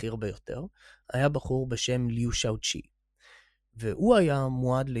הבכיר ביותר, היה בחור בשם ליו שאוצ'י. והוא היה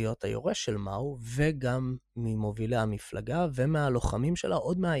מועד להיות היורש של מאו, וגם ממובילי המפלגה, ומהלוחמים שלה,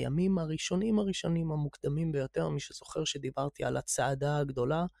 עוד מהימים הראשונים המוקדמים ביותר, מי שזוכר שדיברתי על הצעדה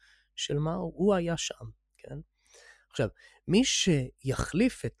הגדולה של מאו, הוא היה שם, כן? עכשיו, מי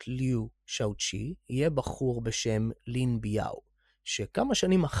שיחליף את ליו שאוצ'י, יהיה בחור בשם לין ביאו, שכמה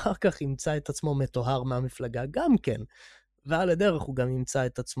שנים אחר כך ימצא את עצמו מתוהר מהמפלגה גם כן, ועל הדרך הוא גם ימצא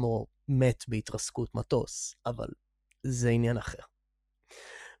את עצמו מת בהתרסקות מטוס, אבל זה עניין אחר.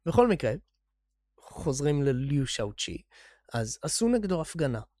 בכל מקרה, חוזרים לליו שאוצ'י, אז עשו נגדו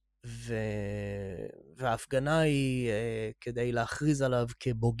הפגנה, וההפגנה היא כדי להכריז עליו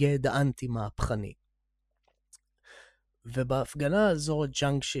כבוגד אנטי-מהפכני. ובהפגנה הזו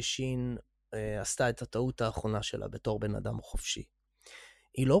ג'אנג ששין עשתה את הטעות האחרונה שלה בתור בן אדם חופשי.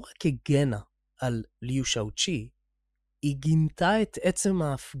 היא לא רק הגנה על ליו שאוצ'י, היא גינתה את עצם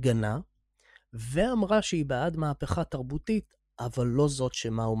ההפגנה, ואמרה שהיא בעד מהפכה תרבותית, אבל לא זאת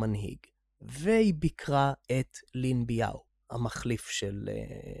שמאו מנהיג. והיא ביקרה את לין ביאו, המחליף של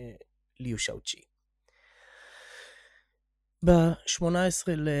ליו שאוצ'י. ב-18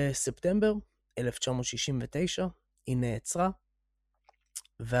 לספטמבר 1969 היא נעצרה,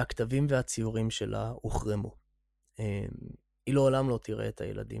 והכתבים והציורים שלה הוחרמו. היא לעולם לא תראה את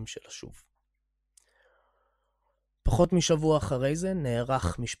הילדים שלה שוב. פחות משבוע אחרי זה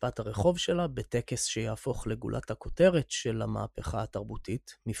נערך משפט הרחוב שלה בטקס שיהפוך לגולת הכותרת של המהפכה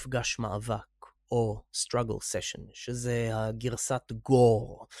התרבותית, מפגש מאבק או struggle session, שזה הגרסת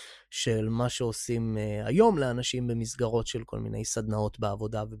גור של מה שעושים היום לאנשים במסגרות של כל מיני סדנאות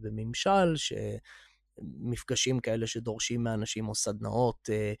בעבודה ובממשל, שמפגשים כאלה שדורשים מאנשים או סדנאות,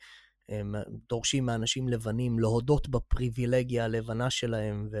 דורשים מאנשים לבנים להודות בפריבילגיה הלבנה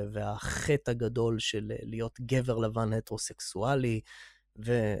שלהם, והחטא הגדול של להיות גבר לבן הטרוסקסואלי,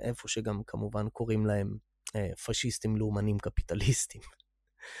 ואיפה שגם כמובן קוראים להם פשיסטים לאומנים קפיטליסטים.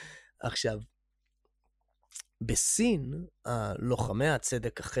 עכשיו, בסין, לוחמי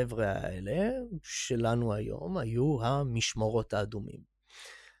הצדק החבר'ה האלה שלנו היום היו המשמורות האדומים.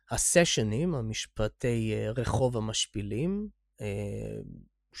 הסשנים, המשפטי רחוב המשפילים,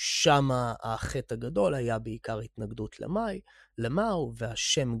 שם החטא הגדול היה בעיקר התנגדות למאו,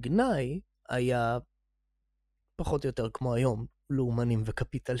 והשם גנאי היה פחות או יותר כמו היום, לאומנים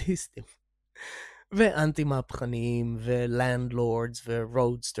וקפיטליסטים. ואנטי-מהפכניים, ולנדלורדס,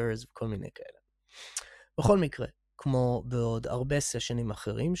 ורודסטרס, וכל מיני כאלה. בכל מקרה, כמו בעוד הרבה סשנים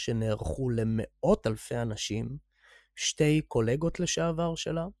אחרים, שנערכו למאות אלפי אנשים, 2 קולגות לשעבר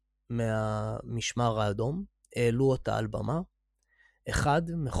שלה, מהמשמר האדום, העלו אותה על במה, אחד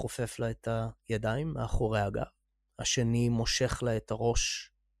מחופף לה את הידיים מאחורי הגב, השני מושך לה את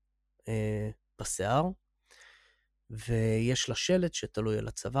הראש בשיער, ויש לה שלט שתלוי על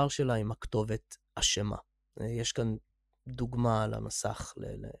הצוואר שלה עם הכתובת אשמה. יש כאן דוגמה על המסך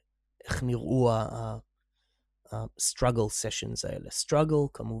איך נראו ה-struggle sessions האלה. struggle,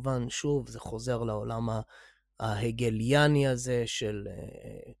 כמובן, שוב, זה חוזר לעולם ההגליאני הזה של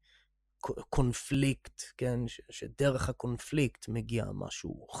קונפליקט, כן? שדרך הקונפליקט מגיע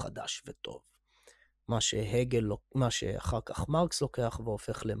משהו חדש וטוב. מה שאחר כך מרקס לוקח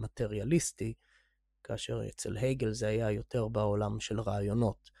והופך למטריאליסטי, כאשר אצל הגל זה היה יותר בעולם של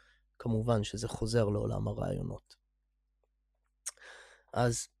רעיונות. כמובן שזה חוזר לעולם הרעיונות.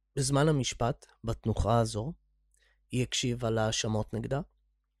 אז בזמן המשפט, בתנוחה הזו, היא הקשיבה להאשמות נגדה,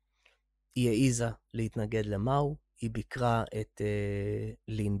 היא העיזה להתנגד למאו, היא ביקרה את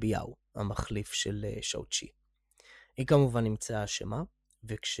לין ביאו, המחליף של שאוצ'י. היא כמובן נמצאה אשמה,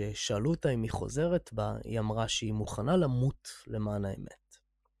 וכששאלו אותה אם היא חוזרת בה, היא אמרה שהיא מוכנה למות למען האמת.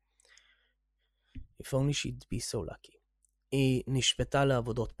 If only she'd be so lucky. היא נשפטה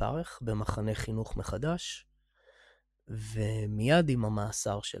לעבודות פרך במחנה חינוך מחדש, ומיד עם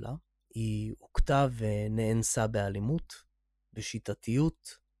המאסר שלה, היא הוקטה ונאנסה באלימות,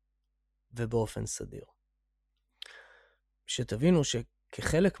 בשיטתיות ובאופן סדיר. שתבינו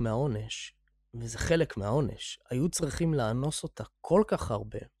שכחלק מהעונש, וזה חלק מהעונש, היו צריכים לאנוס אותה כל כך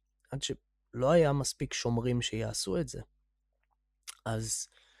הרבה, עד שלא היה מספיק שומרים שיעשו את זה. אז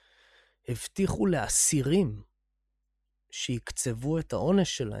הבטיחו לאסירים שיקצבו את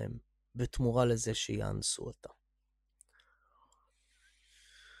העונש שלהם בתמורה לזה שיאנסו אותה.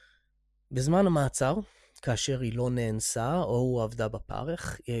 בזמן המעצר, כאשר היא לא נאנסה או הוא עבדה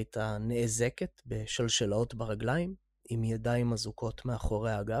בפרך, היא הייתה נאזקת בשלשלאות ברגליים, עם ידיים אזוקות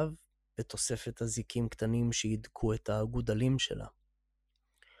מאחורי הגב, בתוספת הזיקים קטנים שידקו את הגודלים שלה.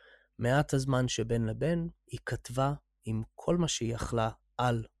 מעט הזמן שבין לבין, היא כתבה עם כל מה שהיא יכלה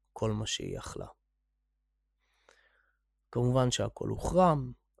על כל מה שהיא יכלה. כמובן שהכל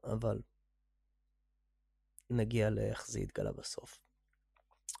הוחרם, אבל נגיע לאיך זה יתגלה בסוף.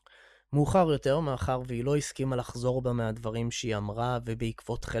 מאוחר יותר, מאחר והיא לא הסכימה לחזור בה מהדברים שהיא אמרה,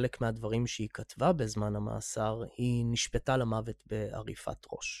 ובעקבות חלק מהדברים שהיא כתבה בזמן המאסר, היא נשפטה למוות בעריפת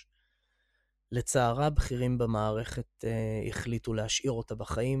ראש. לצערה, בכירים במערכת החליטו להשאיר אותה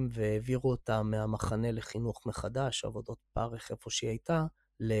בחיים, והעבירו אותה מהמחנה לחינוך מחדש, עבודות פרך איפה שהיא הייתה,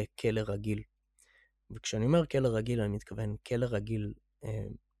 לכלא רגיל. וכשאני אומר כלא רגיל, אני מתכוון כלא רגיל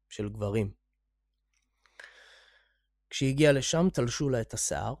של גברים. כשהיא הגיעה לשם, תלשו לה את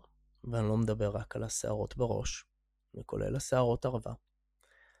השיער, ואני לא מדבר רק על השערות בראש, וכולל השערות ערווה.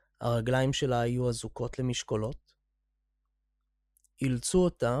 הרגליים שלה היו אזוקות למשקולות. אילצו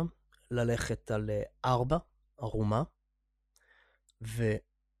אותה ללכת על 4, ערומה,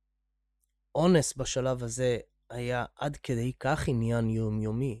 ואונס בשלב הזה היה עד כדי כך עניין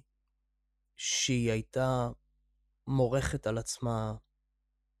יומיומי, שהיא הייתה מורכת על עצמה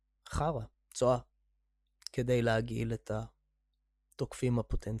חרה, צועה, כדי להגעיל את התוקפים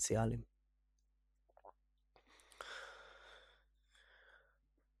הפוטנציאליים.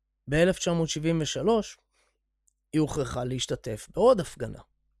 ב-1973 היא הוכרחה להשתתף בעוד הפגנה.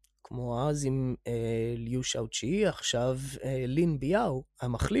 כמו אז עם ליו שאוצ'י, עכשיו לין ביאו,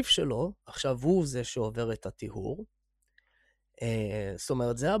 המחליף שלו, עכשיו הוא זה שעובר את הטיהור. זאת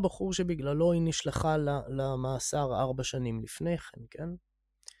אומרת, זה הבחור שבגללו היא נשלחה למאסר 4 שנים לפני כן, כן?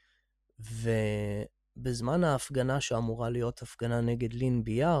 ובזמן ההפגנה שאמורה להיות הפגנה נגד לין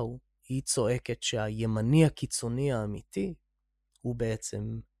ביאו, היא צועקת שהימני הקיצוני האמיתי הוא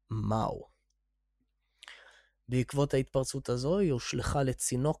בעצם מאו. בעקבות ההתפרצות הזו היא הושלכה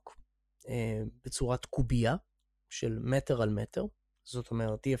לצינוק בצורת קובייה של 1 מטר על 1 מטר, זאת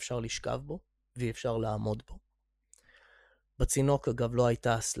אומרת אי אפשר לשכב בו ואי אפשר לעמוד בו. בצינוק אגב לא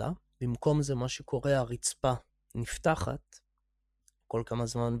הייתה אסלה, במקום זה מה שקורה הרצפה נפתחת כל כמה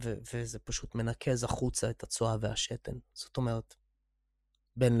זמן וזה פשוט מנקז החוצה את הצואה והשתן. זאת אומרת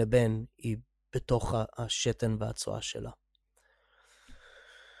בין לבין היא בתוך השתן והצואה שלה.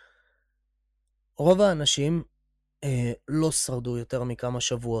 רוב האנשים לא שרדו יותר מכמה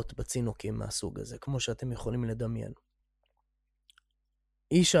שבועות בצינוקים מהסוג הזה, כמו שאתם יכולים לדמיין.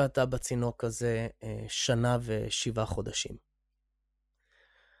 היא שעתה בצינוק הזה 1 שנה ו7 חודשים.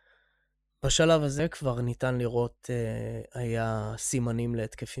 בשלב הזה כבר ניתן לראות היה סימנים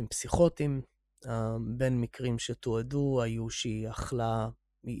להתקפים פסיכוטיים. בין מקרים שתועדו היו שהיא אכלה,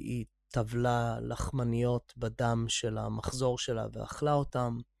 היא טבלה לחמניות בדם של המחזור שלה ואכלה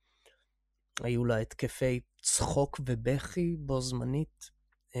אותם. היו לה התקפי צחוק ובכי בו זמנית,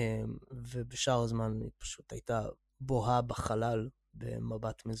 ובשאר הזמן היא פשוט הייתה בוהה בחלל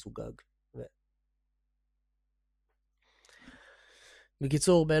במבט מזוגג.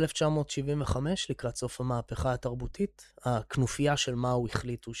 בקיצור, ב-1975, לקראת סוף המהפכה התרבותית, הכנופיה של מאו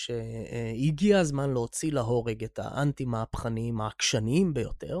החליטו שהגיע הזמן להוציא להורג את האנטי-מהפכניים העקשניים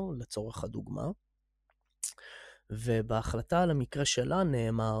ביותר, לצורך הדוגמה. ובהחלטה על המקרה שלה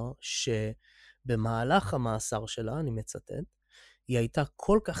נאמר שבמהלך המאסר שלה, אני מצטט, היא הייתה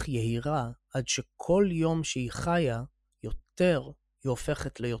כל כך יהירה עד שכל יום שהיא חיה יותר, היא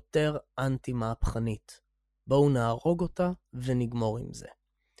הופכת ליותר אנטי-מהפכנית. בואו נהרוג אותה ונגמור עם זה.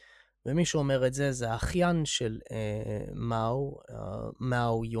 ומי שאומר את זה, זה האחיין של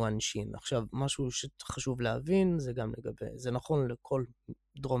מאו יואן שין. עכשיו, משהו שחשוב להבין, זה גם לגבי, זה נכון לכל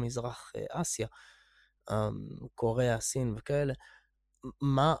דרום מזרח אסיה, קוריאה, סין וכאלה,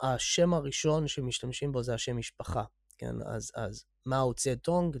 מה השם הראשון שמשתמשים בו זה השם משפחה, כן? אז מאו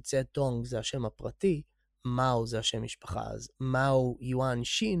צטונג זה השם הפרטי, מאו זה השם משפחה, אז מאו יואן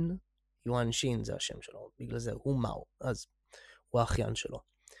שין זה השם שלו, בגלל זה הוא מאו, אז הוא האחיין שלו.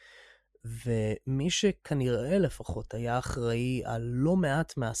 ומי שכנראה לפחות היה אחראי על לא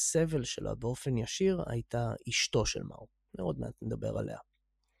מעט מהסבל שלה באופן ישיר, הייתה אשתו של מאו. עוד מעט נדבר עליה.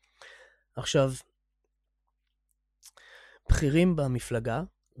 עכשיו, בכירים במפלגה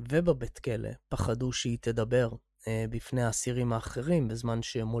ובבית כלא פחדו שהיא תדבר בפני האסירים האחרים בזמן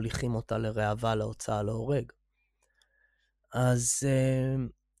שמוליכים אותה לרעבה להוצאה להורג. אז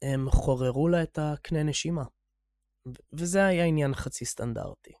הם חוררו לה את הקנה נשימה. וזה היה עניין חצי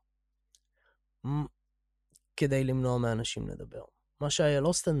סטנדרטי. כדי למנוע מאנשים לדבר. מה שהיה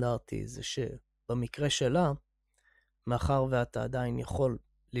לא סטנדרטי זה שבמקרה שלה, מאחר ואתה עדיין יכול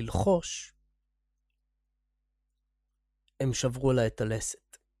ללחוש, הם שברו לה את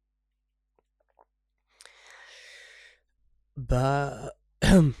הלסת.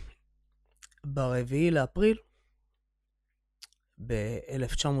 ב-4 לאפריל,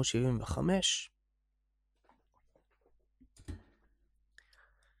 ב-1975,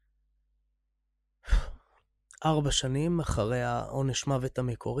 4 שנים אחרי העונש מוות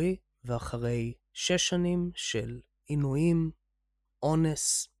המקורי, ואחרי 6 שנים של עינויים,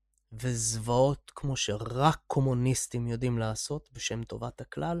 אונס וזוועות כמו שרק קומוניסטים יודעים לעשות בשם טובת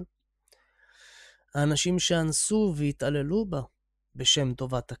הכלל, האנשים שאנסו והתעללו בה בשם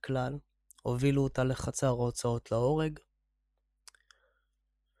טובת הכלל, הובילו אותה לחצר ההוצאות להורג,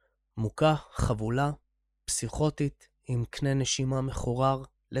 מוכה, חבולה, פסיכוטית, עם קנה נשימה מחורר,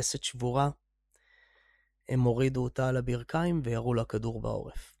 לסת שבורה, הם הורידו אותה על הברכיים וירו לה כדור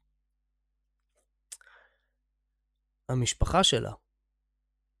בעורף. המשפחה שלה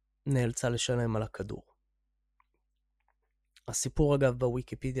נאלצה לשלם על הכדור. הסיפור אגב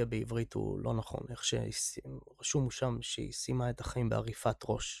בוויקיפדיה בעברית הוא לא נכון, איך שרשום שם שהיא שימה את החיים בעריפת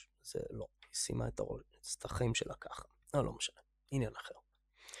ראש. זה לא, היא שימה את החיים שלה ככה. לא משנה, עניין אחר.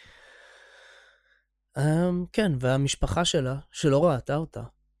 כן, והמשפחה שלה, שלא ראתה אותה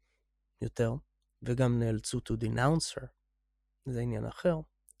יותר, וגם נאלצו to denounce her, זה עניין אחר,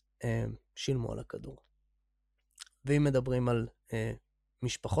 שילמו על הכדור. ואם מדברים על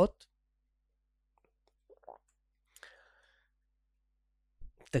משפחות,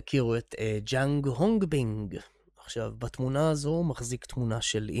 תכירו את ג'אנג הונג בינג. עכשיו, בתמונה הזו הוא מחזיק תמונה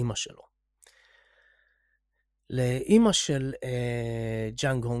של אמא שלו. לאמא של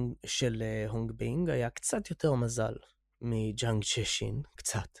ג'אנג הונג בינג היה קצת יותר מזל מג'אנג צ'שין,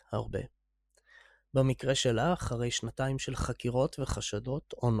 קצת, הרבה. במקרה שלה, אחרי 2 של חקירות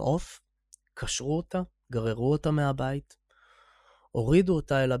וחשדות, on-off, קשרו אותה, גררו אותה מהבית, הורידו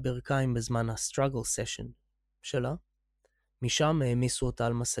אותה אל הברכיים בזמן ה-struggle session שלה, משם העמיסו אותה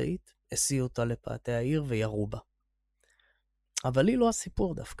על מסעית, הסיעו אותה לפאתי העיר וירו בה. אבל היא לא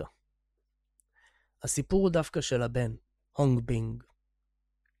הסיפור דווקא. הסיפור הוא דווקא של הבן, הונג בינג.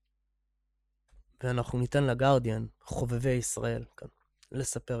 ואנחנו ניתן לגארדיאן, חובבי ישראל, כאן,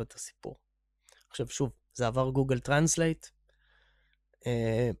 לספר את הסיפור. עכשיו שוב, זה עבר גוגל טרנסלייט,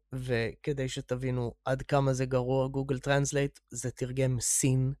 וכדי שתבינו עד כמה זה גרוע גוגל טרנסלייט, זה תרגם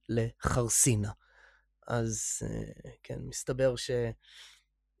סין לחרסינה. אז כן, מסתבר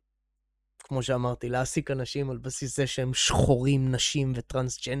כמו שאמרתי, להעסיק אנשים על בסיס זה שהם שחורים, נשים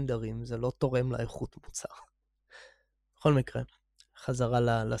וטרנסג'נדרים, זה לא תורם לאיכות מוצר. בכל מקרה,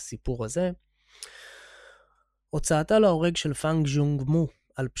 חזרה לסיפור הזה. הוצאתה להורג של פאנג ז'ונג מו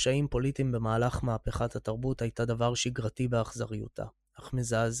על פשעים פוליטיים במהלך מהפכת התרבות הייתה דבר שגרתי באכזריותה, אך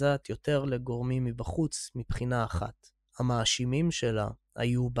מזעזעת יותר לגורמים מבחוץ מבחינה אחת. המאשימים שלה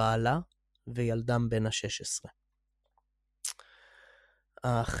היו בעלה וילדם בן ה-16.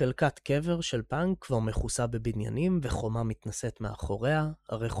 החלקת קבר של פאנג כבר מכוסה בבניינים וחומה מתנשאת מאחוריה,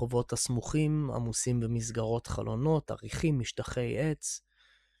 הרחובות הסמוכים עמוסים במסגרות חלונות, עריכים, משטחי עץ.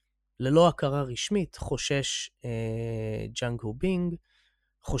 ללא הכרה רשמית, חושש ג'אנג הובינג,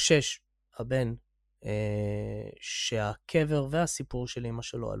 חושש הבן שהקבר והסיפור של אמא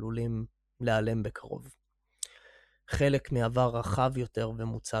שלו עלולים להיעלם בקרוב. חלק מעבר רחב יותר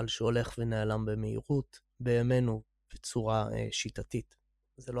ומוצל שהולך ונעלם במהירות, בימינו בצורה שיטתית.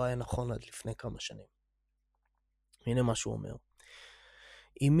 זה לא היה נכון עד לפני כמה שנים. הנה מה שהוא אומר.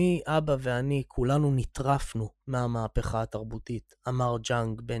 אמי, אבא ואני כולנו נטרפנו מהמהפכה התרבותית, אמר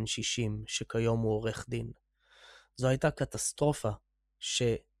ג'אנג בן 60, שכיום הוא עורך דין. זו הייתה קטסטרופה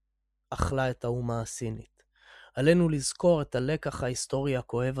שאכלה את האומה הסינית. עלינו לזכור את הלקח ההיסטורי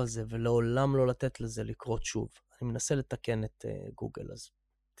הכואב הזה, ולעולם לא לתת לזה לקרות שוב. אני מנסה לתקן את גוגל, אז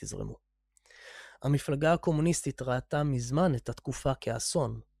תזרמו. המפלגה הקומוניסטית ראתה מזמן את התקופה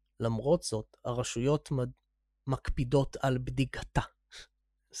כאסון. למרות זאת, הרשויות מקפידות על בדיקתה.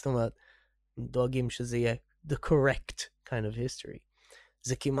 זאת אומרת, דואגים שזה יהיה the correct kind of history.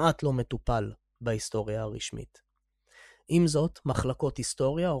 זה כמעט לא מטופל בהיסטוריה הרשמית. עם זאת, מחלקות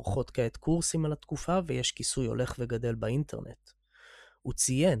היסטוריה עורכות כעת קורסים על התקופה, ויש כיסוי הולך וגדל באינטרנט. הוא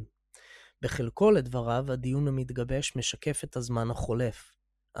ציין, בחלקו לדבריו, הדיון המתגבש משקף את הזמן החולף.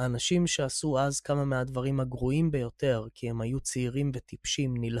 האנשים שעשו אז כמה מהדברים הגרועים ביותר, כי הם היו צעירים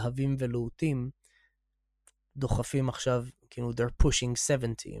וטיפשים, נלהבים ולהוטים, דוחפים עכשיו, כאילו, they're pushing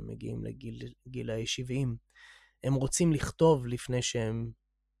 70, הם מגיעים לגילאי 70. הם רוצים לכתוב לפני שהם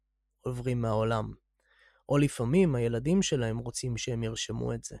עוברים מהעולם. או לפעמים הילדים שלהם רוצים שהם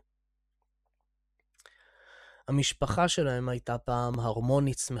ירשמו את זה. המשפחה שלהם הייתה פעם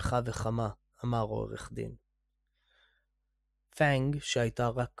הרמונית, שמחה וחמה, אמר עורך דין. פנג, שהייתה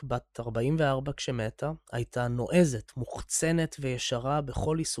רק בת 44 כשמתה, הייתה נועזת, מוחצנת וישרה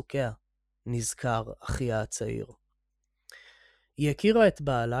בכל עיסוקיה, נזכר אחיה הצעיר. היא הכירה את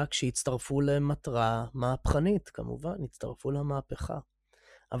בעלה כשהצטרפו למטרה מהפכנית, כמובן, הצטרפו למהפכה.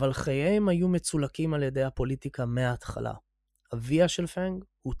 אבל חייהם היו מצולקים על ידי הפוליטיקה מההתחלה. אביה של פנג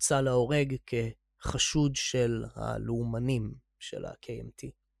הוצא להורג כחשוד של הלאומנים של ה-KMT.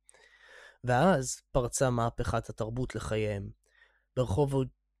 ואז פרצה מהפכת התרבות לחייהם.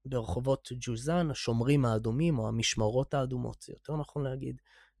 ברחובות ג'וזן, השומרים האדומים או המשמרות האדומות, זה יותר נכון להגיד,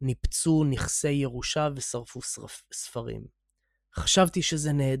 ניפצו נכסי ירושה ושרפו ספרים. חשבתי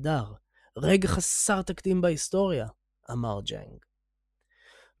שזה נהדר, רגע חסר תקדים בהיסטוריה, אמר ג'אנג.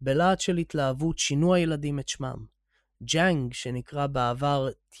 בלהט של התלהבות שינו הילדים את שמם. ג'אנג, שנקרא בעבר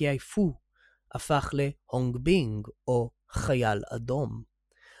טייפו, הפך להונג בינג או חייל אדום.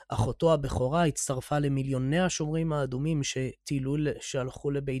 אחותו הבכורה הצטרפה למיליוני השומרים האדומים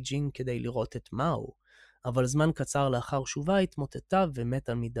שהלכו לבייג'ינג כדי לראות את מאו, אבל זמן קצר לאחר שובה התמוטטה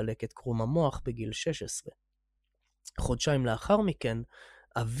ומתה מדלקת קרום המוח בגיל 16. חודשיים לאחר מכן,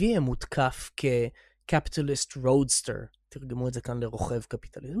 אביהם הותקף כקפיטליסט רודסטר, תרגמו את זה כאן לרוכב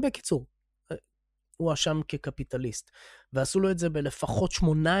קפיטליסט. בקיצור, הוא אשם כקפיטליסט, ועשו לו את זה בלפחות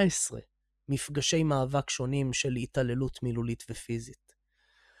 18 מפגשי מאבק שונים של התעללות מילולית ופיזית.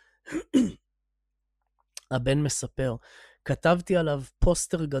 הבן מספר, כתבתי עליו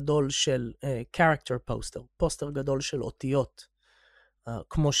פוסטר גדול של, character poster, פוסטר גדול של אותיות,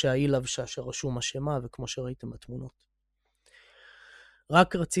 כמו שהאי לבשה שרשום השמה וכמו שראיתם בתמונות.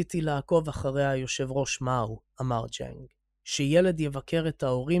 רק רציתי לעקוב אחרי היושב ראש מאו, אמר ג'אנג. שילד יבקר את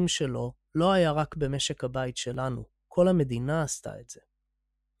ההורים שלו לא היה רק במשק הבית שלנו, כל המדינה עשתה את זה.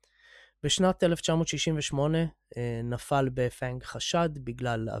 בשנת 1968 נפל בפנג חשד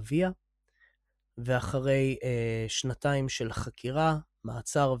בגלל אביה, ואחרי שנתיים של חקירה,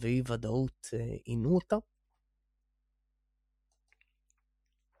 מעצר ואי ודאות עינו אותה.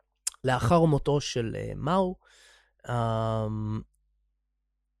 לאחר מותו של מאו,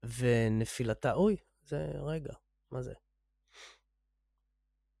 ונפילתה, אוי, זה רגע, מה זה?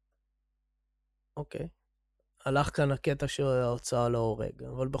 אוקיי. הלך כאן הקטע של ההוצאה להורג,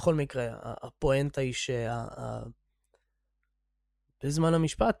 אבל בכל מקרה, הפואנטה היא בזמן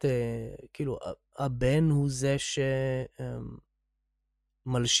המשפט, כאילו, הבן הוא זה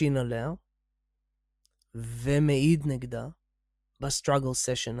שמלשין עליה, ומעיד נגדה, בסטרגל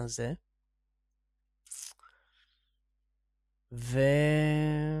סשן הזה,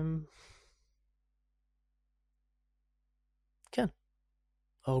 כן,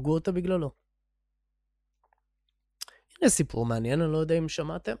 הרגו אותה בגללו. הנה סיפור מעניין, אני לא יודע אם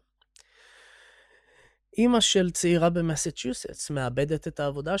שמעתם. אמא של צעירה במסצ'וסטס מאבדת את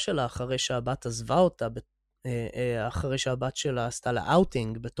העבודה שלה אחרי שהבת עזבה אותה, אחרי שהבת שלה עשתה לה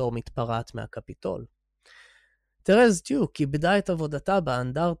אאוטינג בתור מתפרעת מהקפיטול. תרז דיוק איבדה את עבודתה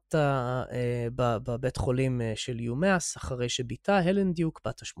באנדרטה בבית חולים של יומאס, אחרי שביתה הלן דיוק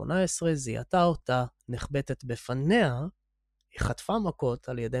בת ה-18 זיהתה אותה נחבטת בפניה היא חטפה מכות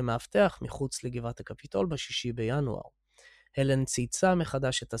על ידי מאבטח מחוץ לגבעת הקפיטול ב6 בינואר. הלן צייצה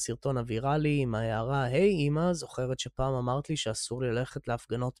מחדש את הסרטון הוויראלי עם ההערה, היי אמא, זוכרת שפעם אמרת לי שאסור לי ללכת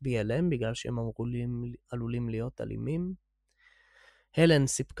להפגנות BLM בגלל שהם עלולים להיות אלימים? הלן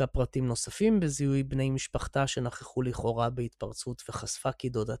סיפקה פרטים נוספים בזיהוי בני משפחתה שנכחו לכאורה בהתפרצות וחשפה כי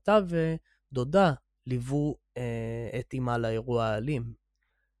דודתה ודודה ליוו את אמה לאירוע האלים.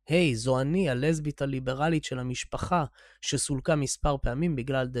 היי, זו אני, הלסבית הליברלית של המשפחה שסולקה מספר פעמים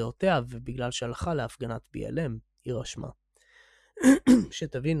בגלל דעותיה ובגלל שהלכה להפגנת BLM, היא רשמה.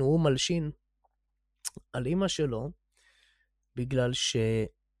 שתבינו, הוא מלשין על אמא שלו בגלל שהיא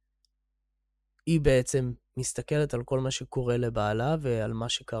בעצם מסתכלת על כל מה שקורה לבעלה ועל מה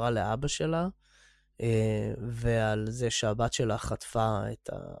שקרה לאבא שלה, ועל זה שהבת שלה חטפה את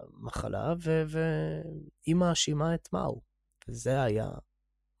המחלה, ואמא אשימה את מאו. וזה היה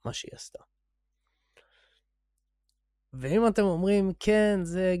מה שהיא עשתה. ואם אתם אומרים, כן,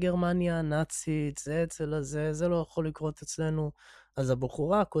 זה גרמניה נאצית, זה אצל הזה, זה לא יכול לקרות אצלנו, אז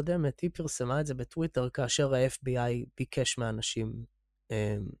הבחורה הקודמת, היא פרסמה את זה בטוויטר, כאשר ה-FBI ביקש מאנשים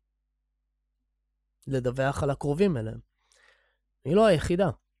לדווח על הקרובים אליהם. היא לא היחידה.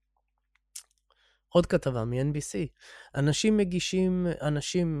 עוד כתבה מ-NBC. אנשים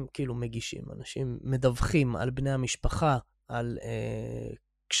מדווחים על בני המשפחה, על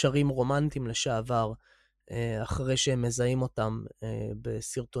קשרים רומנטיים לשעבר, אחרי שהם מזהים אותם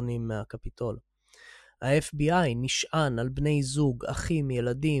בסרטונים מהקפיטול. ה-FBI נשען על בני זוג, אחים,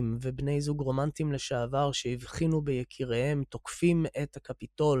 ילדים ובני זוג רומנטיים לשעבר שהבחינו ביקיריהם, תוקפים את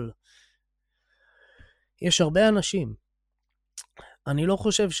הקפיטול. יש הרבה אנשים. אני לא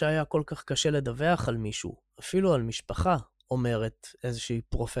חושב שהיה כל כך קשה לדווח על מישהו, אפילו על משפחה, אומרת איזושהי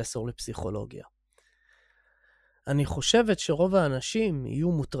פרופסור לפסיכולוגיה. אני חושבת שרוב האנשים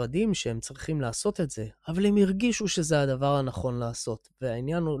יהיו מוטרדים שהם צריכים לעשות את זה, אבל הם הרגישו שזה הדבר הנכון לעשות.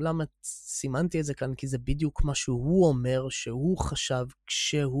 והעניין הוא למה סימנתי את זה כאן, כי זה בדיוק מה שהוא אומר שהוא חשב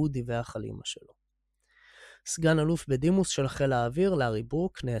כשהוא דיווח על אמא שלו. סגן אלוף בדימוס של חיל האוויר, לארי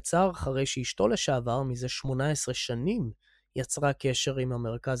ברוק, נעצר אחרי שאשתו לשעבר מזה 18 שנים יצרה קשר עם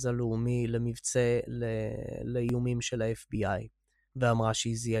המרכז הלאומי למבצע לאיומים של ה-FBI, ואמרה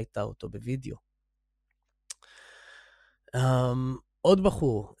שהיא זיהתה אותו בווידאו. עוד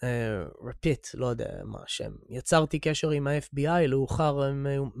בחור, רפיט, לא יודע מה השם, יצרתי קשר עם ה-FBI לאוחר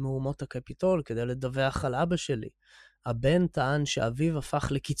מהומות הקפיטול כדי לדווח על אבא שלי. הבן טען שאביו הפך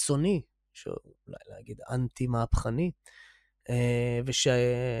לקיצוני, שאולי להגיד אנטי-מהפכני,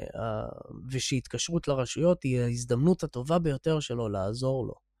 ושהתקשרות לרשויות היא ההזדמנות הטובה ביותר שלו לעזור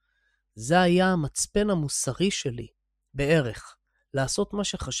לו. זה היה המצפן המוסרי שלי, בערך, לעשות מה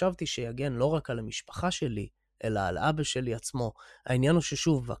שחשבתי שיגן לא רק על המשפחה שלי, אלא על אבא שלי עצמו. העניין הוא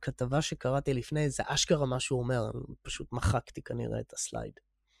ששוב, הכתבה שקראתי לפני, זה אשכרה מה שהוא אומר, פשוט מחקתי כנראה את הסלייד.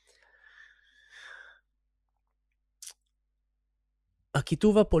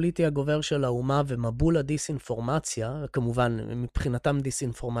 הכיתוב הפוליטי הגובר של האומה ומבול הדיסאינפורמציה, כמובן מבחינתם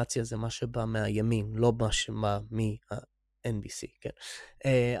דיסאינפורמציה זה מה שבא מהימין, לא מה שבא מה-NBC, כן?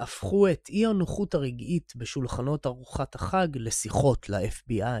 הפכו את אי הנוחות הרגעית בשולחנות ארוחת החג לשיחות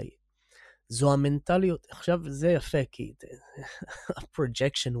ל-FBI. זו המנטליות, עכשיו זה יפה, כי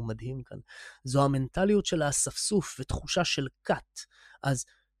הפרוג'קשן הוא מדהים כאן. זו המנטליות של האספסוף ותחושה של קאט. אז,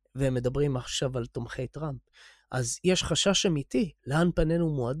 והם מדברים עכשיו על תומכי טראמפ. אז יש חשש אמיתי, לאן פנינו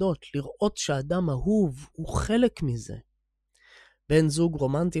מועדות, לראות שהאדם אהוב הוא חלק מזה. בן זוג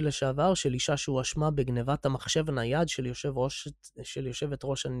רומנטי לשעבר של אישה שהוא אשמה בגנבת המחשב הנייד של יושבת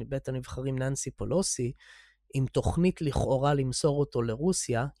ראש בית הנבחרים ננסי פולוסי, עם תוכנית לכאורה למסור אותו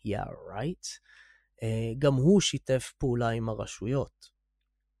לרוסיה, right, גם הוא שיתף פעולה עם הרשויות.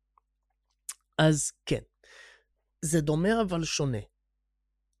 אז כן, זה דומה אבל שונה.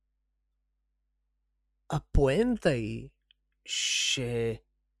 הפואנטה היא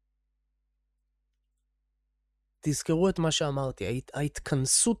תזכרו את מה שאמרתי,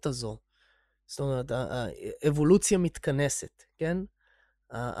 ההתכנסות הזו, זאת אומרת, האבולוציה מתכנסת, כן?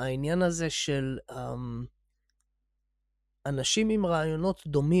 העניין הזה של אנשים עם רעיונות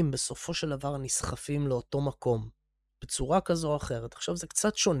דומים בסופו של דבר נסחפים לאותו מקום, בצורה כזו או אחרת. עכשיו זה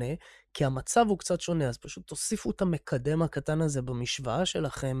קצת שונה, כי המצב הוא קצת שונה, אז פשוט תוסיפו את המקדם הקטן הזה במשוואה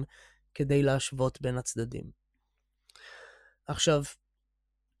שלכם, כדי להשוות בין הצדדים. עכשיו,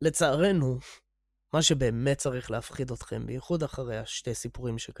 לצערנו, מה שבאמת צריך להפחיד אתכם, בייחוד אחרי השתי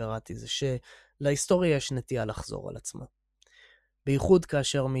סיפורים שקראתי, זה שלהיסטוריה יש נטייה לחזור על עצמה. בייחוד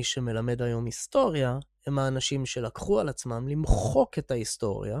כאשר מי שמלמד היום היסטוריה, הם האנשים שלקחו על עצמם למחוק את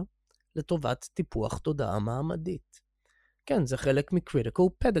ההיסטוריה, לטובת טיפוח תודעה מעמדית. כן, זה חלק מ-critical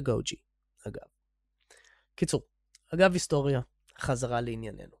pedagogy, אגב. קיצור, אגב היסטוריה, חזרה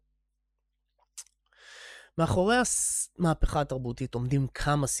לענייננו. מאחורי המהפכה התרבותית עומדים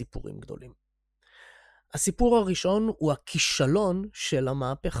כמה סיפורים גדולים. הסיפור הראשון הוא הכישלון של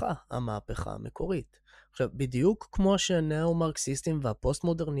המהפכה המקורית. עכשיו, בדיוק כמו שהנאו-מרקסיסטים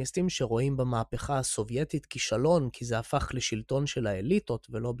והפוסט-מודרניסטים שרואים במהפכה הסובייטית כישלון, כי זה הפך לשלטון של האליטות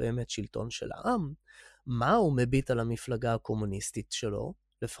ולא באמת שלטון של העם, מה הוא מביט על המפלגה הקומוניסטית שלו,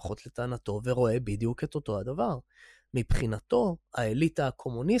 לפחות לטענתו, ורואה בדיוק את אותו הדבר. מבחינתו, האליטה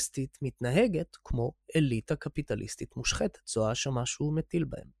הקומוניסטית מתנהגת כמו אליטה קפיטליסטית מושחתת, זו האשמה שהוא מטיל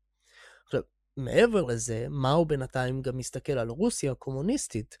בהם. עכשיו, מעבר לזה, מהו בינתיים גם מסתכל על רוסיה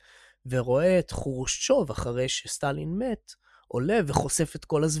הקומוניסטית, ורואה את חורשצ'וב אחרי שסטלין מת, עולה וחושף את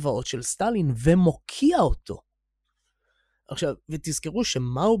כל הזוועות של סטלין ומוקיע אותו. עכשיו, ותזכרו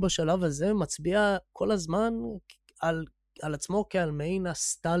שמהו בשלב הזה מצביע כל הזמן על עצמו כעל מעין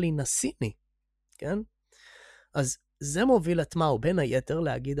הסטלין הסיני, כן? אז זה מוביל את מהו בין היתר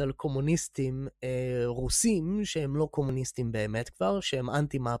להגיד על קומוניסטים רוסים שהם לא קומוניסטים באמת כבר, שהם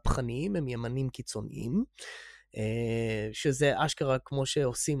אנטי-מהפכניים, הם ימנים קיצוניים, שזה אשכרה כמו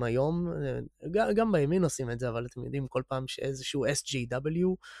שעושים היום, גם בימין עושים את זה, אבל אתם יודעים כל פעם שאיזשהו SJW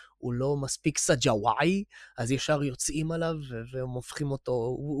הוא לא מספיק סג'וואי, אז ישר יוצאים עליו והם הופכים אותו,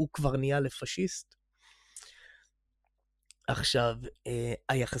 הוא כבר נהיה לפשיסט. עכשיו,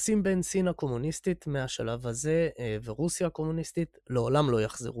 היחסים בין סין הקומוניסטית מהשלב הזה ורוסיה הקומוניסטית לעולם לא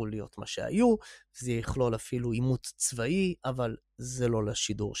יחזרו להיות מה שהיו, זה יכלול אפילו עימות צבאי, אבל זה לא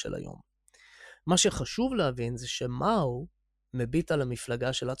לשידור של היום. מה שחשוב להבין זה שמאו מביט על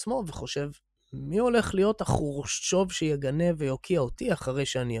המפלגה של עצמו וחושב, מי הולך להיות החורשצ'וב שיגנה ויוקיע אותי אחרי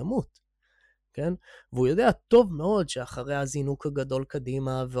שאני אמות? כן? והוא יודע טוב מאוד שאחרי הזינוק הגדול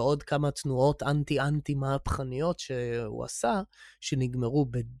קדימה ועוד כמה תנועות אנטי מהפכניות שהוא עשה, שנגמרו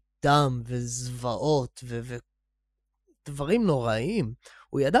בדם וזוועות ודברים נוראיים,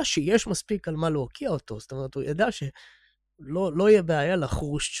 הוא ידע שיש מספיק על מה להוקיע אותו, זאת אומרת, הוא ידע שלא יהיה בעיה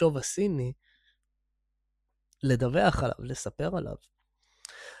לחורשצ'וב הסיני לדווח עליו, לספר עליו.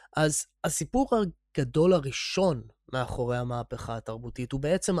 אז הסיפור הגדול הראשון מאחורי המהפכה התרבותית הוא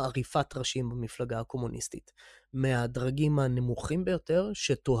בעצם עריפת ראשים במפלגה הקומוניסטית. מהדרגים הנמוכים ביותר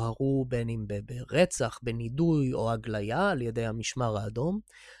שתוארו בין אם ברצח, בנידוי או הגליה על ידי המשמר האדום,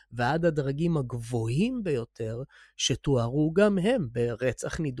 ועד הדרגים הגבוהים ביותר שתוארו גם הם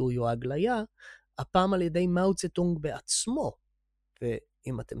ברצח, נידוי או הגליה, הפעם על ידי מאו צטונג בעצמו.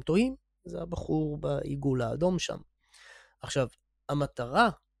 ואם אתם טועים, זה הבחור בעיגול האדום שם. עכשיו, המטרה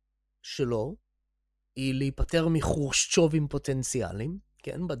שלו היא להיפטר מחורשצ'ובים פוטנציאליים,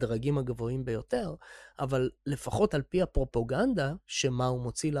 כן, בדרגים הגבוהים ביותר, אבל לפחות על פי הפרופוגנדה שמה הוא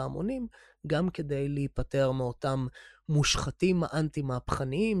מוציא להמונים, גם כדי להיפטר מאותם מושחתים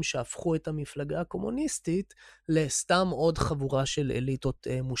האנטי-מהפכניים שהפכו את המפלגה הקומוניסטית לסתם עוד חבורה של אליטות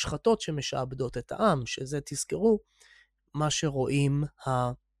מושחתות שמשעבדות את העם, שזה תזכרו מה שרואים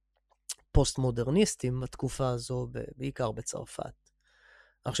הפוסט-מודרניסטים בתקופה הזו, בעיקר בצרפת.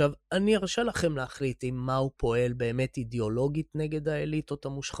 עכשיו, אני ארשה לכם להחליט אם מה הוא פועל באמת אידיאולוגית נגד האליטות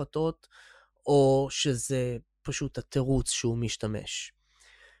המושחתות, או שזה פשוט התירוץ שהוא משתמש.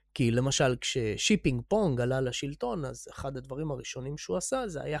 כי למשל, כששיפינג פונג עלה לשלטון, אז אחד הדברים הראשונים שהוא עשה,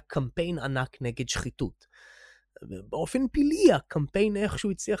 זה היה קמפיין ענק נגד שחיתות. באופן פילי, הקמפיין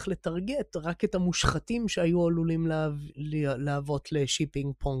איכשהו הצליח לטרגט רק את המושחתים שהיו עלולים להוות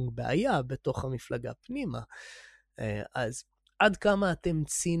לשיפינג פונג בעיה בתוך המפלגה פנימה. אז עד כמה אתם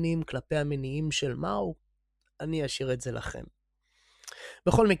ציניים כלפי המניעים של מאו, אני אשאיר את זה לכם.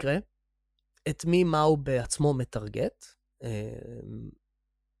 בכל מקרה, את מי מאו בעצמו מטרגט?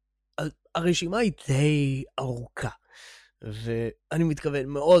 הרשימה היא די ארוכה, ואני מתכוון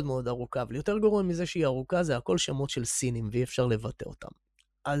מאוד מאוד ארוכה, אבל יותר גרוע מזה שהיא ארוכה, זה הכל שמות של סינים, ואי אפשר לבטא אותם.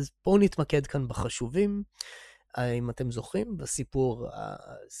 אז בואו נתמקד כאן בחשובים. אם אתם זוכרים,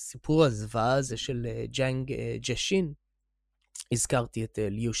 סיפור הזוועה הזה של ג'אנג ג'שין, הזכרתי את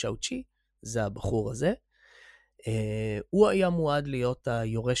ליו שאוצ'י, זה הבחור הזה. הוא היה מועד להיות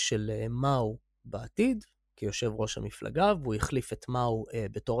היורש של מאו בעתיד, כיושב ראש המפלגה, והוא החליף את מאו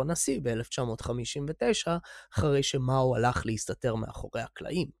בתור הנשיא ב-1959, אחרי שמאו הלך להסתתר מאחורי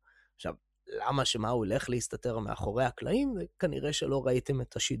הקלעים. עכשיו, למה שמאו ילך להסתתר מאחורי הקלעים? כנראה שלא ראיתם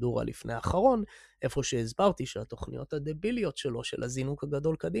את השידור הלפני האחרון, איפה שהסברתי שהתוכניות הדביליות שלו, של הזינוק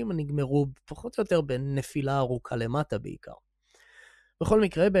הגדול קדימה, נגמרו פחות או יותר בנפילה ארוכה למטה בעיקר. בכל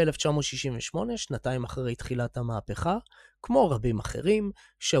מקרה, ב-1968, שנתיים אחרי תחילת המהפכה, כמו רבים אחרים,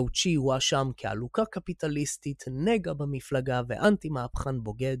 שאוצ'י הואשם כעלוקה קפיטליסטית, נגע במפלגה ואנטי-מהפכן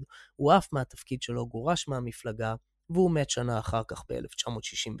בוגד, הוא אף מהתפקיד שלו גורש מהמפלגה, והוא מת שנה אחר כך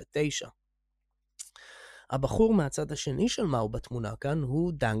ב-1969. הבחור מהצד השני של מאו בתמונה כאן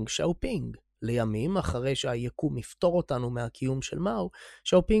הוא דנג שאופינג. לימים, אחרי שהיקום יפתור אותנו מהקיום של מאו,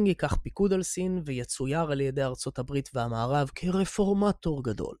 שאופינג ייקח פיקוד על סין ויצויר על ידי ארצות הברית והמערב כרפורמטור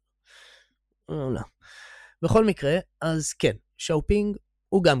גדול. לא. בכל מקרה, אז כן, שאופינג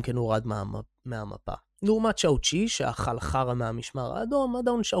הוא גם כן הורד מהמפה. לעומת שאוצ'י, שאכל חרה מהמשמר האדום,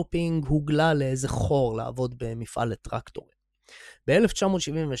 אדון שאופינג הוגלה לאיזה חור לעבוד במפעל לטרקטורים.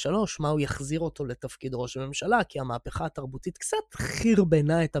 ב-1973, מאו יחזיר אותו לתפקיד ראש הממשלה, כי המהפכה התרבותית קצת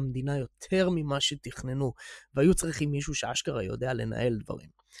חרבנה את המדינה יותר ממה שתכננו, והיו צריכים מישהו שאשכרה יודע לנהל דברים.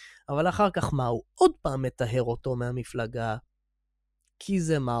 אבל אחר כך מאו עוד פעם מטהר אותו מהמפלגה, כי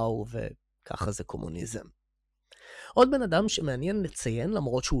זה מאו וככה זה קומוניזם. עוד בן אדם שמעניין לציין,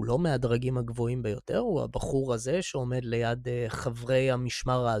 למרות שהוא לא מהדרגים הגבוהים ביותר, הוא הבחור הזה שעומד ליד חברי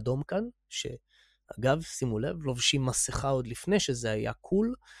המשמר האדום כאן, אגב, שימו לב, לובשים מסכה עוד לפני שזה היה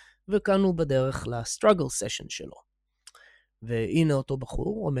קול, וכאן הוא בדרך לסטרגל סשן שלו. והנה אותו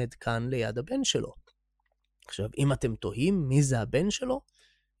בחור עומד כאן ליד הבן שלו. עכשיו, אם אתם תוהים מי זה הבן שלו,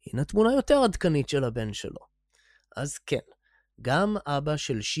 הנה תמונה יותר עדכנית של הבן שלו. אז כן, גם אבא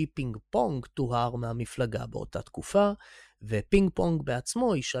של שי פינג פונג תואר מהמפלגה באותה תקופה, ופינג פונג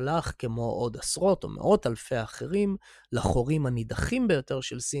בעצמו יישלח כמו עוד עשרות או מאות אלפי אחרים לחורים הנידחים ביותר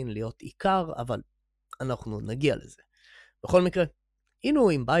של סין להיות עיקר, אבל אנחנו נגיע לזה. בכל מקרה, הנה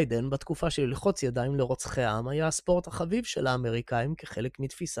הוא עם ביידן בתקופה של ללחוץ ידיים לרוצחי העם היה הספורט החביב של האמריקאים כחלק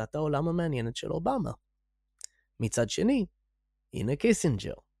מתפיסת העולם המעניינת של אובמה. מצד שני, הנה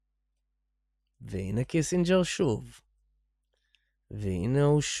קיסינג'ר. והנה קיסינג'ר שוב. והנה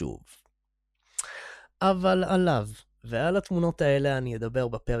הוא שוב. אבל עליו ועל התמונות האלה אני אדבר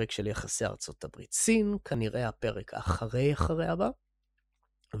בפרק של יחסי ארצות הברית סין, כנראה הפרק אחרי הבא.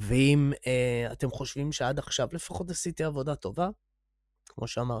 ואם אתם חושבים שעד עכשיו לפחות עשיתי עבודה טובה, כמו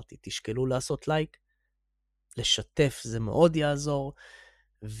שאמרתי, תשקלו לעשות לייק, לשתף זה מאוד יעזור,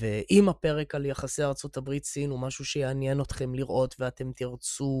 ואם הפרק על יחסי ארצות הברית סין הוא משהו שיעניין אתכם לראות ואתם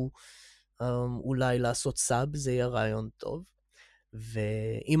תרצו אולי לעשות סאב, זה יהיה רעיון טוב.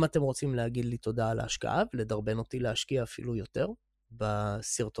 ואם אתם רוצים להגיד לי תודה על ההשקעה ולדרבן אותי להשקיע אפילו יותר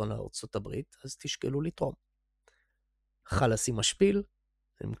בסרטון ארצות הברית, אז תשקלו לתרום. חלסי משפיל,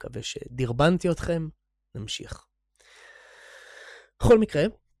 אני מקווה שדרבנתי אתכם, נמשיך. בכל מקרה,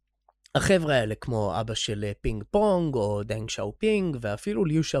 החבר'ה האלה כמו אבא של פינג פונג או דנג שאופינג ואפילו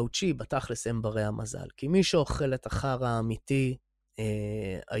ליו שאוצ'י בתכלס הם ברי המזל, כי מי שאוכל את החר האמיתי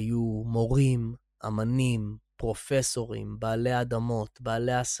היו מורים, אמנים, פרופסורים, בעלי אדמות,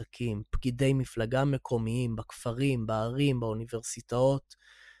 בעלי עסקים, פקידי מפלגה מקומיים בכפרים, בערים, באוניברסיטאות,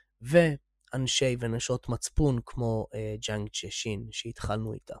 ואנשי ונשות מצפון כמו ג'אנג צ'שין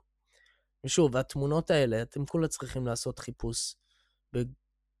שהתחלנו איתה. ושוב, התמונות האלה, אתם כולה צריכים לעשות חיפוש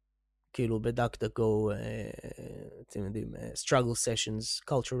כאילו בדאק-דאק-גו, אתם יודעים, struggle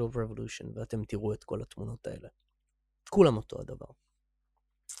sessions, cultural revolution, ואתם תראו את כל התמונות האלה. כולם אותו הדבר.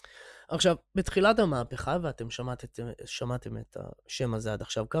 עכשיו, בתחילת המהפכה, ואתם שמעתם את השם הזה עד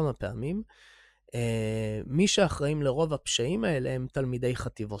עכשיו כמה פעמים, מי שאחראים לרוב הפשעים האלה הם תלמידי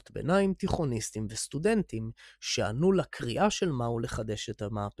חטיבות ביניים, תיכוניסטים וסטודנטים, שענו לקריאה של מאו לחדש את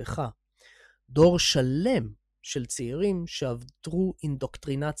המהפכה. דור שלם של צעירים שעברו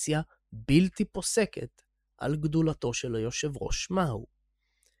אינדוקטרינציה בלתי פוסקת על גדולתו של היושב ראש מאו.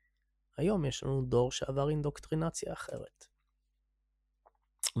 היום יש לנו דור שעבר אינדוקטרינציה אחרת.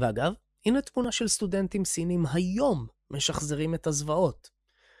 ואגב, הנה תמונה של סטודנטים סינים היום משחזרים את הזוועות.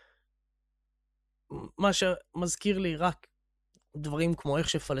 מה שמזכיר לי רק דברים כמו איך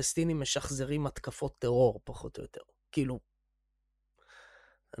שפלסטינים משחזרים התקפות טרור, פחות או יותר. כאילו,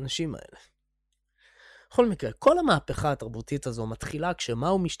 אנשים האלה. בכל מקרה, כל המהפכה התרבותית הזו מתחילה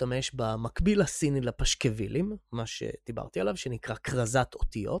כשמאו משתמש במקביל הסיני לפשקווילים, מה שדיברתי עליו, שנקרא כרזת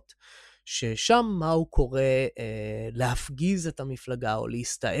אותיות, ששם מאו קורא להפגיז את המפלגה או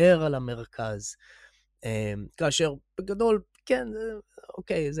להסתער על המרכז, כאשר בגדול, כן,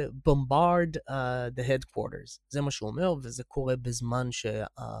 אוקיי, זה bombard the headquarters, זה מה שהוא אומר, וזה קורה בזמן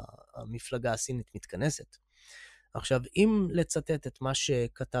שהמפלגה הסינית מתכנסת. עכשיו, אם לצטט את מה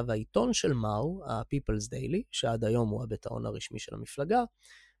שכתב העיתון של מאו, ה-People's Daily, שעד היום הוא הביטאון הרשמי של המפלגה,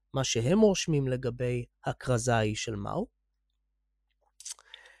 מה שהם רושמים לגבי הכרזה ההיא של מאו,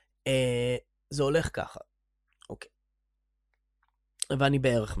 זה הולך ככה, אוקיי. ואני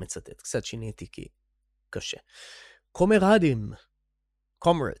בערך מצטט, קצת שיניתי כי קשה. קומרדים,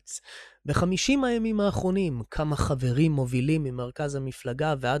 comrades, ב50 הימים האחרונים כמה חברים מובילים ממרכז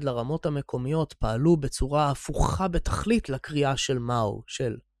המפלגה ועד לרמות המקומיות פעלו בצורה הפוכה בתכלית לקריאה של מאו,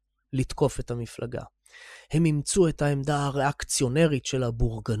 של לתקוף את המפלגה. הם אימצו את העמדה הריאקציונרית של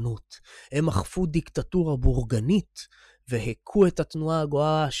הבורגנות. הם אכפו דיקטטורה בורגנית, והקו את התנועה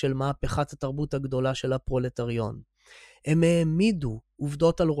הגואה של מהפכת התרבות הגדולה של הפרולטריון. הם העמידו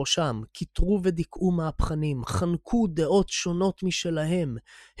עובדות על ראשם, קיטרו ודיכאו מהפכנים, חנקו דעות שונות משלהם,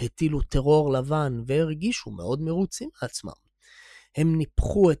 הטילו טרור לבן והרגישו מאוד מרוצים מעצמם. הם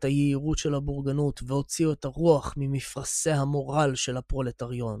ניפחו את היהירות של הבורגנות והוציאו את הרוח ממפרסי המורל של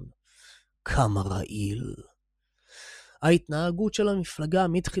הפרולטריון. כמה רעיל. ההתנהגות של המפלגה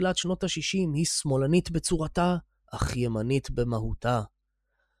מתחילת שנות ה-60 היא שמאלנית בצורתה, אך ימנית במהותה.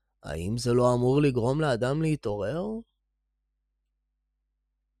 האם זה לא אמור לגרום לאדם להתעורר?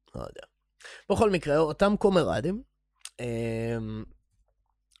 לא יודע. בכל מקרה, אותם קומרדים,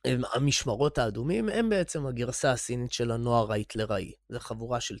 המשמרות האדומים, הם בעצם הגרסה הסינית של הנוער ההיטלראי. זו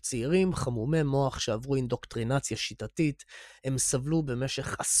חבורה של צעירים, חמומי מוח שעברו אינדוקטרינציה שיטתית, הם סבלו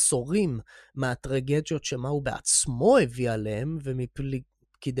במשך עשורים מהטרגדיות שמאו בעצמו הביא עליהם,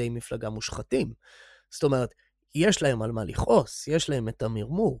 ומפקידי מפלגה מושחתים. זאת אומרת, יש להם על מה לכעוס, יש להם את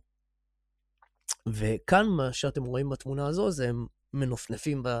המרמור. וכאן מה שאתם רואים בתמונה הזו, זה הם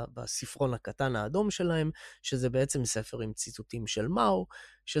מנופנפים בספרון הקטן האדום שלהם, שזה בעצם ספר עם ציטוטים של מאו,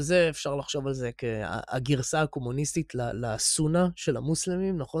 שזה אפשר לחשוב על זה כהגרסה הקומוניסטית לסונה של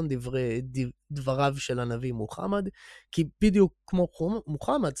המוסלמים, נכון? דבריו של הנביא מוחמד, כי בדיוק כמו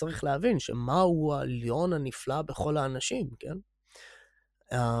מוחמד צריך להבין שמאו הוא העליון הנפלא בכל האנשים, כן?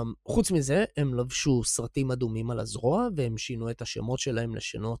 חוץ מזה, הם לבשו סרטים אדומים על הזרוע, והם שינו את השמות שלהם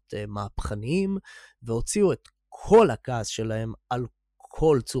לשנות מהפכניים, והוציאו את כל הכעס שלהם על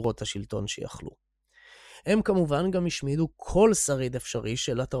כל צורות השלטון שיכלו. הם כמובן גם השמידו כל שריד אפשרי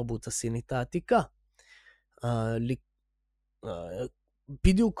של התרבות הסינית העתיקה.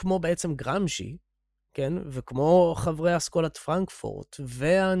 בדיוק כמו בעצם גרמשי, כן? וכמו חברי אסכולת פרנקפורט,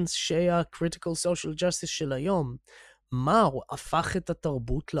 ואנשי ה-Critical Social Justice של היום, מאו הפך את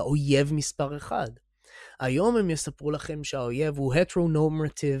התרבות לאויב מספר אחד. היום הם יספרו לכם שהאויב הוא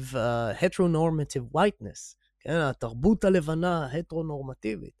heteronormative whiteness, כן? התרבות הלבנה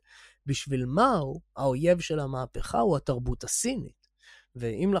ההטרונורמטיבית. בשביל מאו, האויב של המהפכה הוא התרבות הסינית.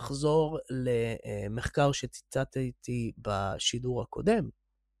 ואם לחזור למחקר שציטטתי בשידור הקודם,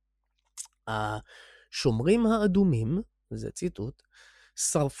 השומרים האדומים, וזה ציטוט,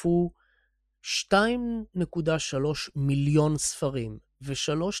 שרפו 2.3 מיליון ספרים ו3.3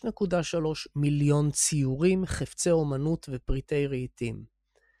 מיליון ציורים, חפצי אומנות ופריטי רהיטים.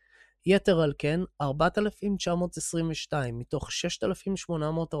 יתר על כן, 4,922 מתוך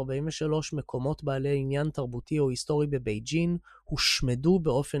 6,843 מקומות בעלי עניין תרבותי או היסטורי בבייג'ין הושמדו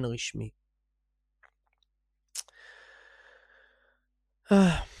באופן רשמי.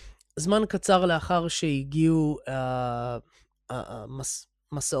 זמן קצר לאחר שהגיעו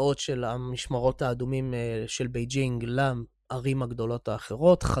מסעות של המשמרות האדומים של בייג'ינג לערים הגדולות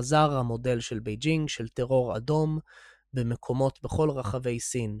האחרות, חזר המודל של בייג'ינג של טרור אדום במקומות בכל רחבי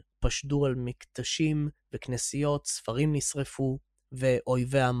סין. פשדו על מקדשים וכנסיות, ספרים נשרפו,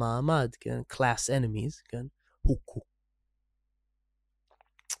 ואויבי המעמד, כן, class enemies, כן, הוקו.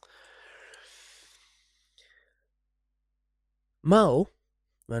 מאו,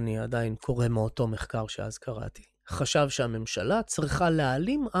 ואני עדיין קורא מאותו מחקר שאז קראתי, חשב שהממשלה צריכה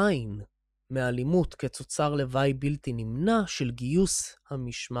להעלים עין מאלימות כתוצר לוואי בלתי נמנע של גיוס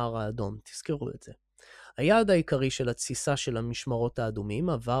המשמר האדום. תזכרו את זה. היעד העיקרי של התסיסה של המשמרות האדומים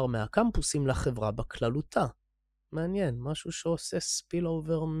עבר מהקמפוסים לחברה בכללותה. מעניין, משהו שעושה ספיל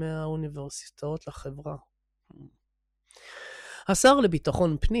אובר מהאוניברסיטאות לחברה. השר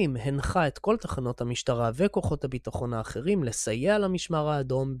לביטחון פנים הנחה את כל תחנות המשטרה וכוחות הביטחון האחרים לסייע למשמר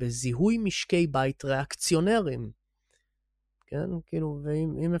האדום בזיהוי משקי בית ריאקציונרים. כן, כאילו,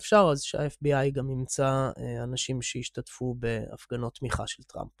 ואם אפשר, אז שה-FBI גם ימצא אנשים שהשתתפו בהפגנות תמיכה של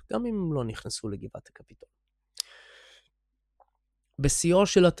טראמפ, גם אם הם לא נכנסו לגבעת הקפיטול. בשיאו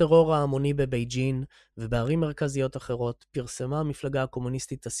של הטרור ההמוני בבייג'ין ובערים מרכזיות אחרות, פרסמה המפלגה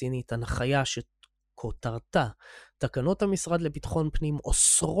הקומוניסטית הסינית הנחיה שכותרתה, תקנות המשרד לביטחון פנים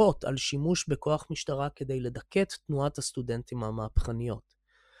אוסרות על שימוש בכוח משטרה כדי לדכא את תנועת הסטודנטים המהפכניות.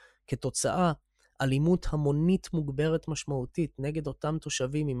 כתוצאה, אלימות המונית מוגברת משמעותית נגד אותם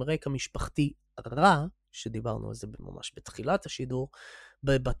תושבים עם רקע משפחתי רע, שדיברנו על זה ממש בתחילת השידור,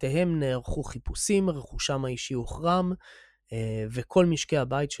 בבתיהם נערכו חיפושים, רכושם האישי הוחרם, וכל משקי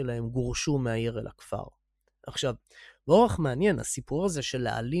הבית שלהם גורשו מהעיר אל הכפר. עכשיו, באורח מעניין, הסיפור הזה של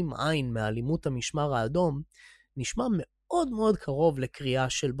להעלים עין מאלימות המשמר האדום, נשמע מאוד מאוד קרוב לקריאה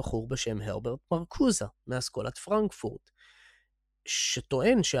של בחור בשם הרברט מרקוזה, מאסכולת פרנקפורט,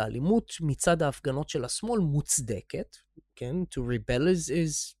 שטוען שהאלימות מצד ההפגנות של השמאל מוצדקת, כן? To rebel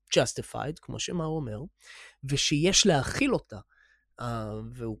is justified, כמו שמה הוא אומר, ושיש להכיל אותה.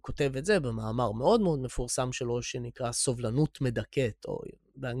 והוא כותב את זה במאמר מאוד מאוד מפורסם שלו, שנקרא סובלנות מדכאת, או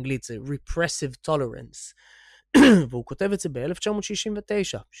באנגלית זה repressive tolerance. והוא כותב את זה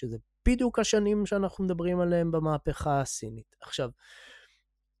ב-1969, שזה בדיוק השנים שאנחנו מדברים עליהם במהפכה הסינית. עכשיו,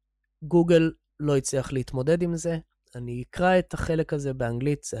 גוגל לא הצליח להתמודד עם זה, אני אקרא את החלק הזה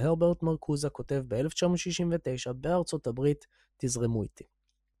באנגלית, זה הרברט מרקוזה כותב ב-1969 בארצות הברית, תזרמו איתי.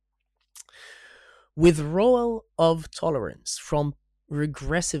 Withdrawal of tolerance from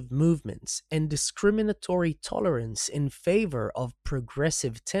regressive movements and discriminatory tolerance in favor of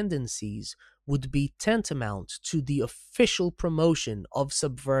progressive tendencies would be tantamount to the official promotion of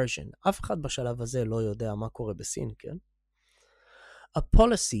subversion. אף אחד בשלב הזה לא יודע מה קורה בסין, כן? A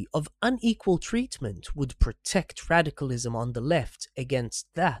policy of unequal treatment would protect radicalism on the left against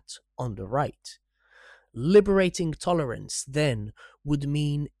that on the right. Liberating tolerance, then, would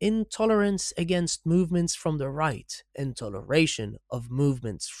mean intolerance against movements from the right and toleration of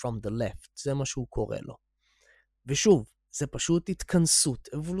movements from the left. זה מה שהוא קורא לו. ושוב, זה פשוט התכנסות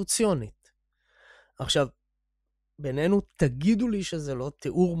אבולוציונית. עכשיו, בינינו תגידו לי שזה לא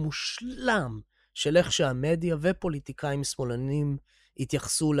תיאור מושלם של איך שהמדיה ופוליטיקאים שמאלנים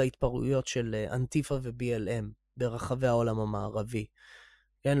התייחסו להתפרעויות של אנטיפה ו-BLM ברחבי העולם המערבי.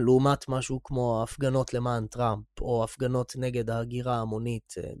 כן, לעומת משהו כמו הפגנות למען טראמפ, או הפגנות נגד ההגירה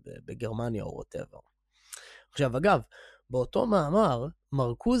ההמונית בגרמניה או whatever. עכשיו, אגב, באותו מאמר,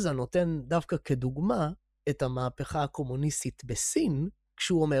 מרקוזה נותן דווקא כדוגמה את המהפכה הקומוניסטית בסין,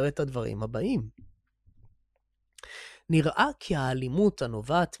 כשהוא אומר את הדברים הבאים. נראה כי האלימות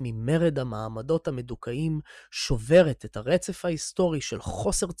הנובעת ממרד המעמדות המדוכאים שוברת את הרצף ההיסטורי של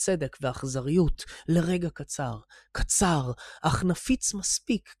חוסר צדק ואכזריות לרגע קצר, אך נפיץ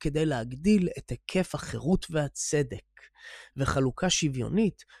מספיק כדי להגדיל את היקף החירות והצדק, וחלוקה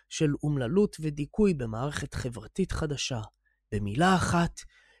שוויונית של אומללות ודיכוי במערכת חברתית חדשה. במילה אחת,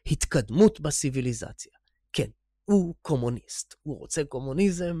 התקדמות בסיביליזציה. כן, הוא קומוניסט, הוא רוצה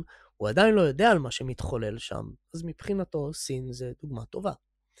קומוניזם, הוא עדיין לא יודע על מה שמתחולל שם, אז מבחינתו סין זה דוגמה טובה.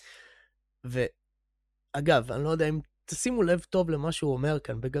 ואגב, אני לא יודע אם תשימו לב טוב למה שהוא אומר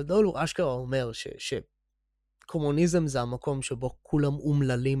כאן, בגדול הוא אשכרה אומר שקומוניזם זה המקום שבו כולם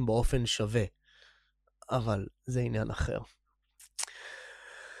אומללים באופן שווה, אבל זה עניין אחר.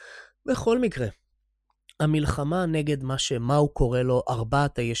 בכל מקרה, המלחמה נגד מה הוא קורא לו 4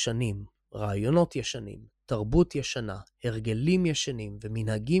 הישנים, רעיונות ישנים, תרבות ישנה, הרגלים ישנים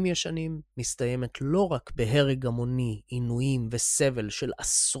ומנהגים ישנים, מסתיימת לא רק בהרג המוני, עינויים וסבל של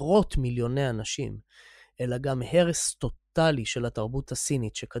עשרות מיליוני אנשים, אלא גם הרס טוטלי של התרבות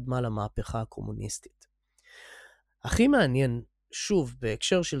הסינית שקדמה למהפכה הקומוניסטית. הכי מעניין, שוב,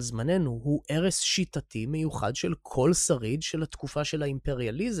 בהקשר של זמננו, הוא הרס שיטתי מיוחד של כל שריד של התקופה של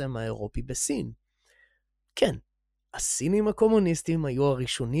האימפריאליזם האירופי בסין. כן, הסינים הקומוניסטים היו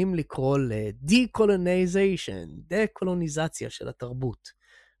הראשונים לקרוא ל-decolonization, דקולוניזציה של התרבות.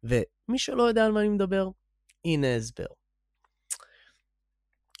 ומי שלא יודע על מה אני מדבר, הנה הסבר.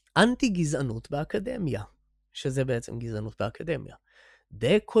 אנטי-גזענות באקדמיה, שזה בעצם גזענות באקדמיה.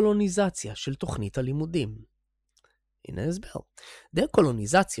 דקולוניזציה של תוכנית הלימודים. הנה הסבר.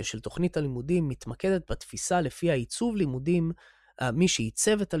 דקולוניזציה של תוכנית הלימודים מתמקדת בתפיסה לפי העיצוב לימודים, מי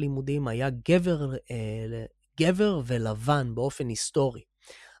שעיצב את הלימודים היה גבר ולבן באופן היסטורי.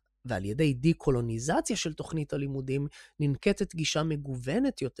 ועל ידי דיקולוניזציה של תוכנית הלימודים ננקטת גישה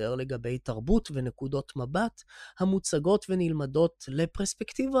מגוונת יותר לגבי תרבות ונקודות מבט המוצגות ונלמדות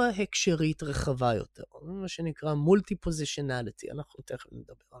לפרספקטיבה הקשרית רחבה יותר. מה שנקרא multi-positionality, אנחנו תכף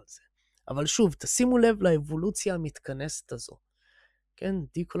נדבר על זה. אבל שוב, תשימו לב לאבולוציה המתכנסת הזו. כן,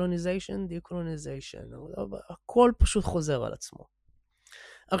 decolonization, הכל פשוט חוזר על עצמו.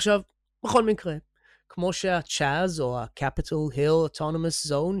 עכשיו, בכל מקרה, כמו שהצ'אז או ה-Capitol Hill Autonomous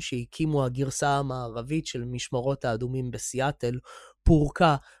Zone שהקימו הגרסה המערבית של משמרות האדומים בסיאטל,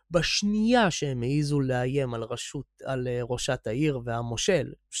 פורקה בשנייה שהם העיזו לאיים על ראשת העיר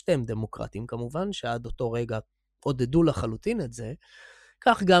והמושל, שתיהם דמוקרטים כמובן, שעד אותו רגע עודדו לחלוטין את זה,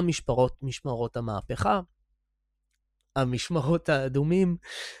 כך גם משמרות המהפכה, המשמרות האדומים,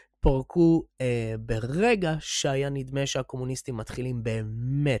 פורקו ברגע שהיה נדמה שהקומוניסטים מתחילים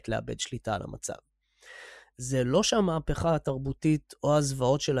באמת לאבד שליטה על המצב. זה לא שהמהפכה התרבותית או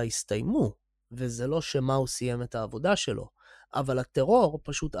הזוועות שלה הסתיימו, וזה לא שמאו סיים את העבודה שלו, אבל הטרור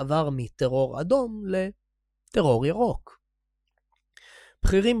פשוט עבר מטרור אדום לטרור ירוק.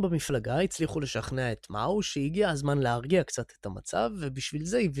 בכירים במפלגה הצליחו לשכנע את מאו שהגיע הזמן להרגיע קצת את המצב, ובשביל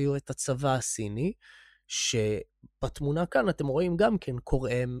זה הביאו את הצבא הסיני, שבתמונה כאן אתם רואים גם כן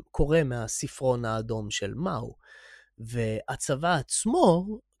קורא מהספרון האדום של מאו, והצבא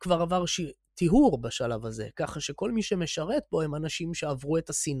עצמו כבר עבר טיהור בשלב הזה, ככה שכל מי שמשרת בו הם אנשים שעברו את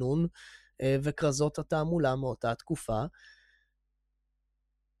הסינון וקרזות התעמולה מאותה תקופה.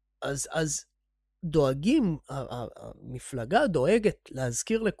 אז דואגים, המפלגה דואגת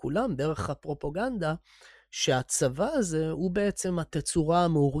להזכיר לכולם דרך הפרופוגנדה, שהצבא הזה הוא בעצם התצורה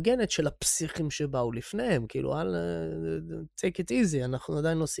המאורגנת של הפסיכים שבאו לפניהם, כאילו, take it easy, אנחנו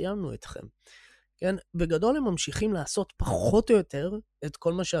עדיין לא סיימנו אתכם. כן? בגדול הם ממשיכים לעשות פחות או יותר את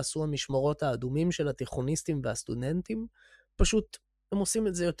כל מה שעשו המשמרות האדומים של התיכוניסטים והסטודנטים, פשוט הם עושים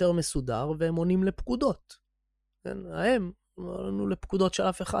את זה יותר מסודר והם עונים לפקודות. כן? הם עונים לפקודות של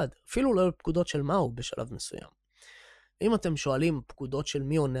אף אחד, אפילו לא לפקודות של מהו בשלב מסוים. אם אתם שואלים פקודות של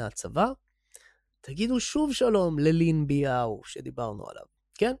מי עונה הצבא, תגידו שוב שלום ללין ביהו שדיברנו עליו.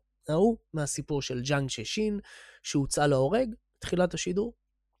 כן? הוא מהסיפור של ג'אנג ששין שהוצא להורג תחילת השידור.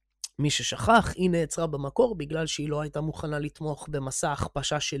 מי ששכח, היא נעצרה במקור בגלל שהיא לא הייתה מוכנה לתמוך במסע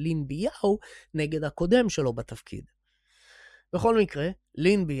הכפשה של לין ביהו נגד הקודם שלו בתפקיד. בכל מקרה,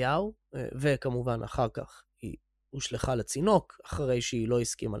 לין ביהו, וכמובן אחר כך היא הושלחה לצינוק, אחרי שהיא לא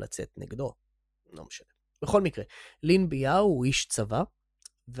הסכימה לצאת נגדו. לא משנה. בכל מקרה, לין ביהו הוא איש צבא,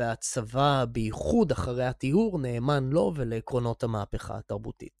 והצבא בייחוד אחרי הטיהור נאמן לו ולעקרונות המהפכה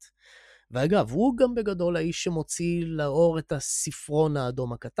התרבותית. ואגב, הוא גם בגדול האיש שמוציא לאור את הספרון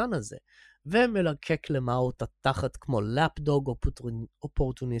האדום הקטן הזה, ומלקק למאו את התחת כמו לפדוג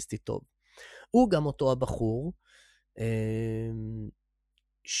אופורטוניסטי טוב. הוא גם אותו הבחור,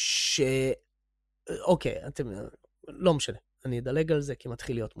 אוקיי, לא משנה, אני אדלג על זה כי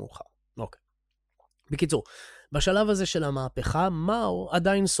מתחיל להיות מאוחר. אוקיי. בקיצור, בשלב הזה של המהפכה, מאו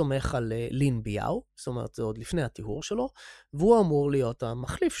עדיין סומך על לין ביהו, זאת אומרת, זה עוד לפני הטיהור שלו, והוא אמור להיות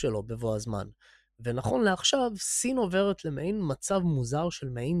המחליף שלו בבוא הזמן. ונכון לעכשיו, סין עוברת למעין מצב מוזר של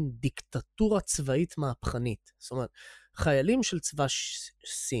מעין דיקטטורה צבאית מהפכנית. זאת אומרת, חיילים של צבא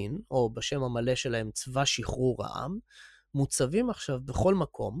סין, או בשם המלא שלהם צבא שחרור העם, מוצבים עכשיו בכל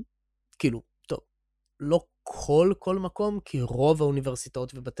מקום, כאילו, טוב, לא כל מקום, כי רוב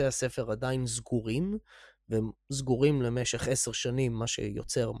האוניברסיטאות ובתי הספר עדיין סגורים, והם סגורים למשך 10 שנים, מה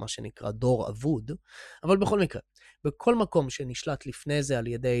שיוצר מה שנקרא דור אבוד, אבל בכל מקרה, בכל מקום שנשלט לפני זה על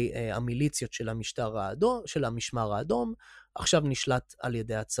ידי המיליציות של המשמר האדום, עכשיו נשלט על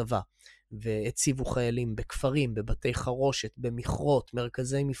ידי הצבא, והציבו חיילים בכפרים, בבתי חרושת, במכרות,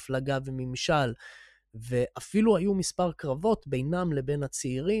 מרכזי מפלגה וממשל, ואפילו היו מספר קרבות בינם לבין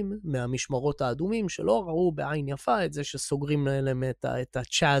הצעירים מהמשמרות האדומים, שלא ראו בעין יפה את זה שסוגרים להם את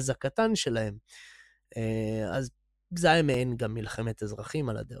הצ'אז הקטן שלהם. אז זה היה מעין גם מלחמת אזרחים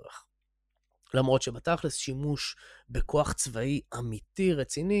על הדרך. למרות שבתכלס שימוש בכוח צבאי אמיתי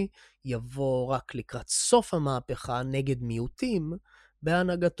רציני, יבוא רק לקראת סוף המהפכה נגד מיעוטים,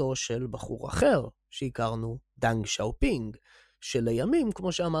 בהנהגתו של בחור אחר, שהכרנו דנג שאופינג, שלימים,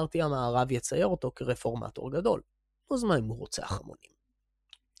 כמו שאמרתי, המערב יצייר אותו כרפורמטור גדול. אז מה אם הוא רוצח המונים?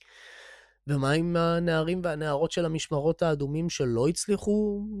 ומה עם הנערים והנערות של המשמרות האדומים שלא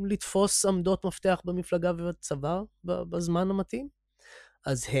הצליחו לתפוס עמדות מפתח במפלגה ובצבא בזמן המתאים?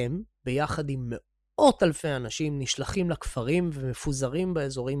 אז הם, ביחד עם מאות אלפי אנשים, נשלחים לכפרים ומפוזרים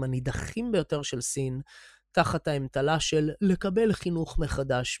באזורים הנידחים ביותר של סין, תחת האמתלה של לקבל חינוך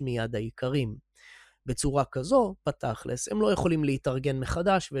מחדש מיד העיקרים. בצורה כזו, בתכלס, הם לא יכולים להתארגן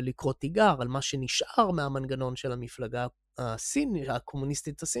מחדש ולקרוא תיגר על מה שנשאר מהמנגנון של המפלגה הסינית,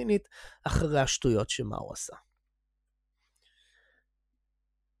 הקומוניסטית הסינית, אחרי השטויות שמאו עשה.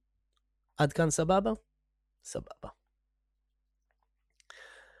 עד כאן סבבה? סבבה.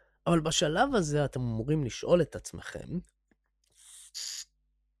 אבל בשלב הזה אתם אמורים לשאול את עצמכם,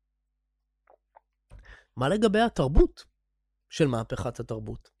 מה לגבי התרבות של מהפכת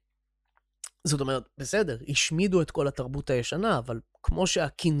התרבות? זאת אומרת, בסדר, השמידו את כל התרבות הישנה, אבל כמו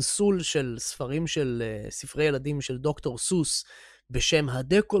שהכינסול של ספרים של ספרי ילדים של דוקטור סוס, בשם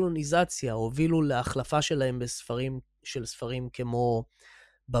הדקולוניזציה, הובילו להחלפה שלהם ספרים כמו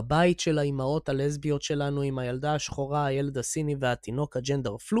בבית של האימהות הלסביות שלנו עם הילדה השחורה, הילד הסיני והתינוק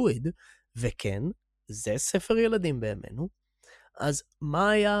הג'נדר פלואיד, וכן, זה ספר ילדים בימינו, אז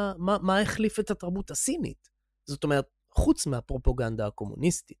מה החליף את התרבות הסינית? זאת אומרת, חוץ מהפרופוגנדה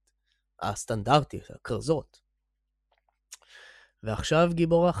הקומוניסטית, הסטנדרטית, הקרזות. ועכשיו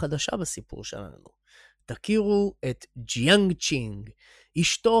גיבורה החדשה בסיפור שלנו. תכירו את ג'יאנג צ'ינג,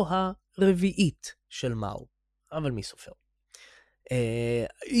 אשתו הרביעית של מאו, אבל מי סופר?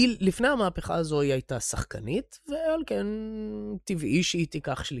 לפני המהפכה הזו היא הייתה שחקנית, ועל כן טבעי שהיא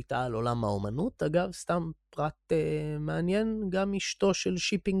תיקח שליטה על עולם האומנות. אגב, סתם פרט מעניין, גם אשתו של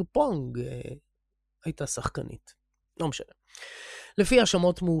שיפינג פונג הייתה שחקנית. לא משנה. לפי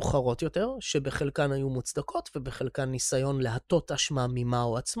האשמות מאוחרות יותר, שבחלקן היו מוצדקות ובחלקן ניסיון להטות אשמה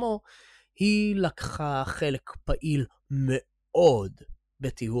ממאו עצמו, היא לקחה חלק פעיל מאוד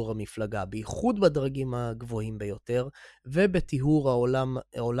בטיהור המפלגה, בייחוד בדרגים הגבוהים ביותר, ובטיהור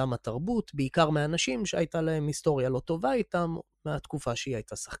העולם התרבות, בעיקר מאנשים שהייתה להם היסטוריה לא טובה איתם, מהתקופה שהיא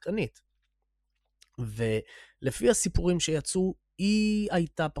הייתה שחקנית. ולפי הסיפורים שיצאו, היא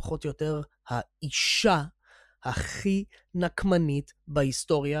הייתה פחות או יותר האישה הכי נקמנית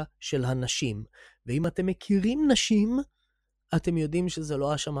בהיסטוריה של הנשים. ואם אתם מכירים נשים, אתם יודעים שזה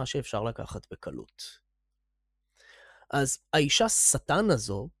לא האשמה שאפשר לקחת בקלות. אז האישה שטן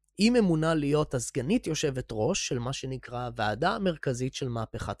הזו, היא ממונה להיות הסגנית יושבת ראש של מה שנקרא הוועדה המרכזית של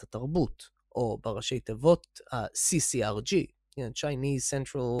מהפכת התרבות, או בראשי תיבות ה-CCRG, Chinese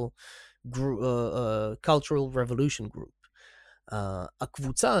Central Cultural Revolution Group.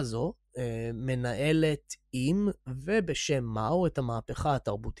 הקבוצה הזו מנהלת עם ובשם מאו את המהפכה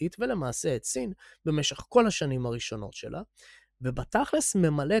התרבותית, ולמעשה את סין במשך כל השנים הראשונות שלה, ובתכלס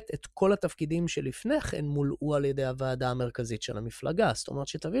ממלאת את כל התפקידים שלפני כן מולאו על ידי הוועדה המרכזית של המפלגה. זאת אומרת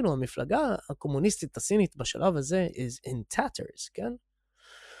שתבינו, המפלגה הקומוניסטית הסינית בשלב הזה is in tatters, כן?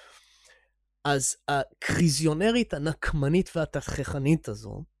 אז הקריזיונרית הנקמנית והתכחנית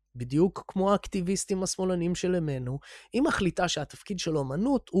הזו, בדיוק כמו האקטיביסטים השמאלנים של ימינו, היא מחליטה שהתפקיד של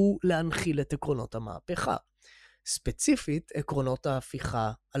אומנות הוא להנחיל את עקרונות המהפכה. ספציפית, עקרונות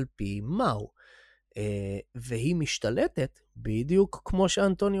ההפיכה על פי מאו. והיא משתלטת, בדיוק כמו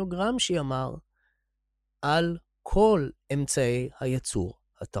שאנטוניו גרמשי אמר, על כל אמצעי הייצור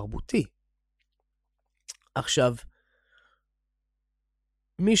התרבותי. עכשיו,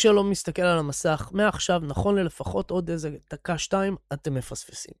 מי שלא מסתכל על המסך, מעכשיו נכון ללפחות עוד איזה דקה 2, אתם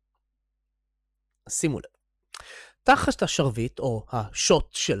מפספסים. שימו לב. תחת השרביט, או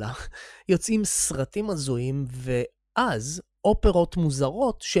השוט שלה, יוצאים סרטים הזויים, ואז אופרות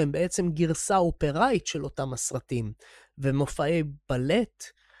מוזרות, שהן בעצם גרסה אופראית של אותם הסרטים, ומופעי בלט,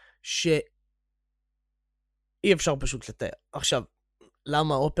 שאי אפשר פשוט לתאר. עכשיו,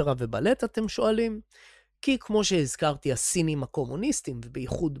 למה אופרה ובלט אתם שואלים? כי כמו שהזכרתי, הסינים הקומוניסטים,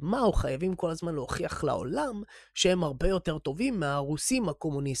 ובייחוד מאו, חייבים כל הזמן להוכיח לעולם שהם הרבה יותר טובים מהרוסים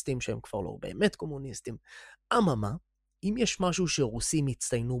הקומוניסטים, שהם כבר לא באמת קומוניסטים. אממה, אם יש משהו שרוסים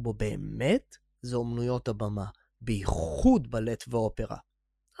הצטיינו בו באמת, זה אומנויות הבמה, בייחוד בלט ואופרה.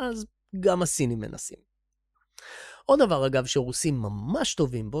 אז גם הסינים מנסים. עוד דבר אגב שרוסים ממש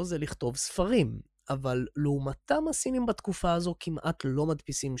טובים בו זה לכתוב ספרים, אבל לעומתם הסינים בתקופה הזו כמעט לא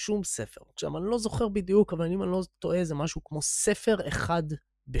מדפיסים שום ספר. עכשיו אני לא זוכר בדיוק, אבל אם אני לא טועה זה משהו כמו ספר אחד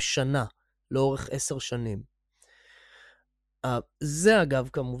בשנה, לאורך 10 שנים. זה אגב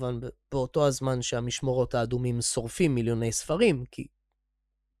כמובן באותו הזמן שהמשמורות האדומים שורפים מיליוני ספרים, כי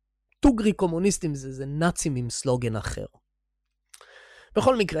טוגרי קומוניסטים זה נאצים עם סלוגן אחר.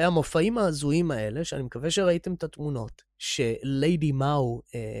 בכל מקרה, המופעים ההזויים האלה, שאני מקווה שראיתם את התמונות, שליידי מאו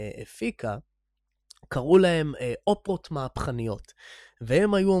הפיקה, קראו להם אופרות מהפכניות,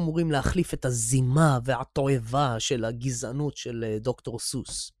 והם היו אמורים להחליף את הזימה והתועבה של הגזענות של דוקטור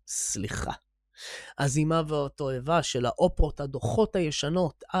סוס. סליחה. הזימה והתועבה של האופרות הדוחות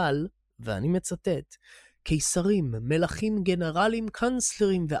הישנות על, ואני מצטט, קיסרים, מלכים, גנרלים,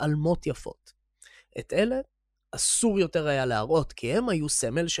 קאנצלרים ואלמות יפות. את אלה אסור יותר היה להראות, כי הם היו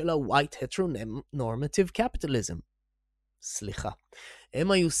סמל של ה-white heteronormative capitalism. סליחה.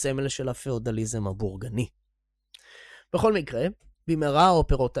 הם היו סמל של הפאודליזם הבורגני. בכל מקרה, במהרה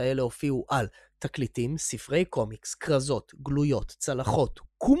האופרות האלה הופיעו על תקליטים, ספרי קומיקס, קרזות, גלויות, צלחות,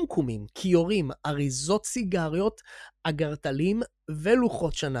 קומקומים, קיורים, אריזות סיגריות, אגרטלים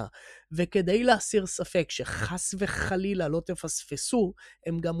ולוחות שנה. וכדי להסיר ספק שחס וחלילה לא תפספסו,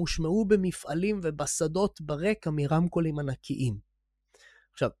 הם גם הושמעו במפעלים ובשדות ברקע מרמקולים ענקיים.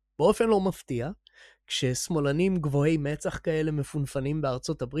 עכשיו, באופן לא מפתיע, כששמאלנים גבוהי מצח כאלה מפונפנים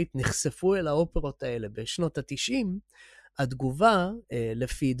בארצות הברית נחשפו אל האופרות האלה בשנות ה-90, התגובה,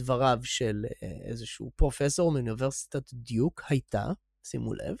 לפי דבריו של איזשהו פרופסור מאוניברסיטת דיוק, הייתה,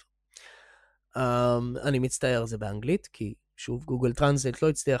 שימו לב, אני מצטער זה באנגלית, כי שוב גוגל טרנסלייט לא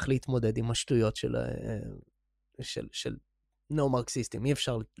הצליח להתמודד עם השטויות של נאו-מרקסיסטים, אי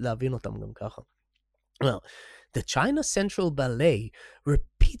אפשר להבין אותם גם ככה. Well, the China Central Ballet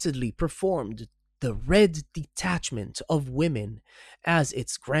repeatedly performed the Red Detachment of Women as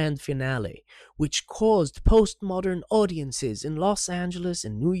its grand finale, which caused postmodern audiences in Los Angeles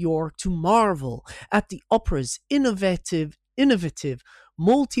and New York to marvel at the opera's innovative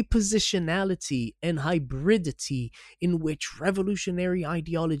multi-positionality and hybridity in which revolutionary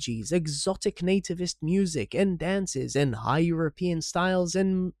ideologies, exotic nativist music and dances, and high European styles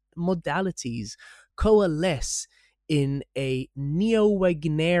and modalities coalesce in a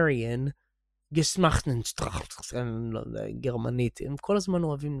neo-Wagnerian גרמנית. הם כל הזמן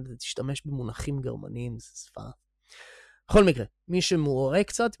אוהבים להשתמש במונחים גרמניים, זה שפה. בכל מקרה, מי שמעורה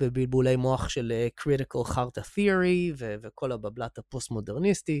קצת בבלבולי מוח של critical charta theory וכל הבבלת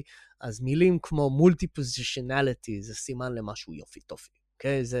הפוסט-מודרניסטי, אז מילים כמו multi-positionality זה סימן למשהו יופי טופי.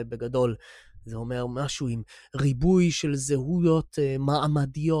 אוקיי? זה בגדול, זה אומר משהו עם ריבוי של זהויות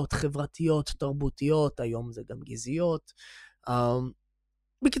מעמדיות, חברתיות, תרבותיות, היום זה גם גזעיות.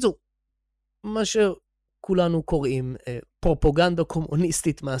 בקיצור, מה שכולנו קוראים פרופוגנדה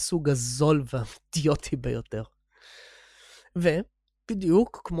קומוניסטית מהסוג הזול והאידיוטי ביותר.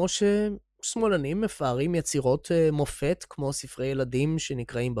 ובדיוק כמו ששמאלנים מפארים יצירות מופת, כמו ספרי ילדים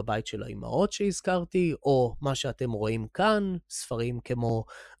שנקראים בבית של האימהות שהזכרתי, או מה שאתם רואים כאן, ספרים כמו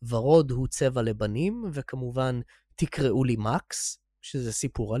ורוד הוא צבע לבנים, וכמובן תקראו לי מקס, שזה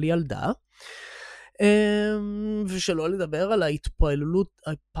סיפור על ילדה, ושלא לדבר על ההתפעלות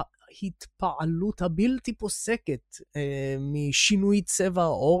הבלתי פוסקת משינוי צבע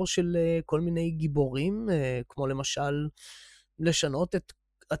העור של כל מיני גיבורים, כמו למשל לשנות את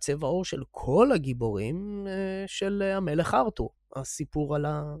הצבע העור של כל הגיבורים של המלך ארתור, הסיפור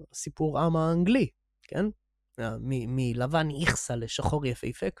עם האנגלי, כן? מלבן איכסה לשחור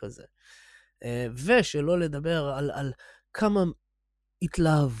יפהפה כזה. ושלא לדבר על כמה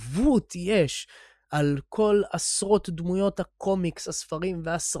התלהבות יש על כל עשרות דמויות הקומיקס, הספרים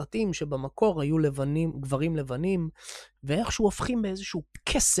והסרטים שבמקור היו גברים לבנים, ואיכשהו הופכים באיזשהו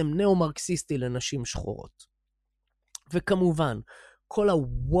קסם נאו-מרקסיסטי לנשים שחורות. וכמובן, כל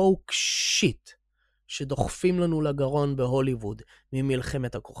הווק שיט שדוחפים לנו לגרון בהוליווד,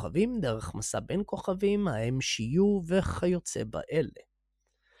 ממלחמת הכוכבים, דרך מסע בין כוכבים, ה-MCU וכיוצא באלה.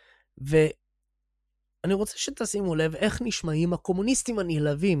 אני רוצה שתשימו לב איך נשמעים הקומוניסטים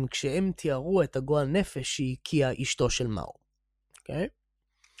הנלהבים כשהם תיארו את הגועל נפש שהקיעה אשתו של מאו. אוקיי?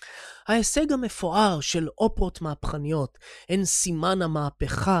 ההישג המפואר של אופרות מהפכניות הן סימן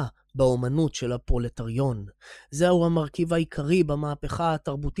המהפכה באומנות של הפרולטריון. זהו המרכיב העיקרי במהפכה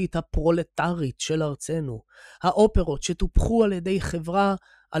התרבותית הפרולטרית של ארצנו. האופרות שטופחו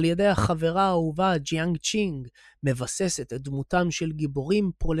על ידי החברה האהובה ג'יאנג צ'ינג, מבססת את דמותם של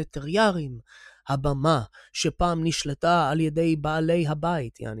גיבורים פרולטריארים. הבמה שפעם נשלטה על ידי בעלי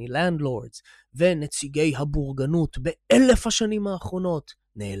הבית, יעני landlords, ונציגי הבורגנות ב1000 השנים האחרונות,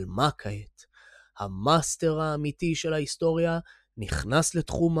 נעלמה כעת. המאסטר האמיתי של ההיסטוריה נכנס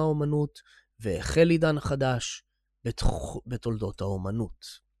לתחום האומנות, והחל עידן חדש בתולדות האומנות.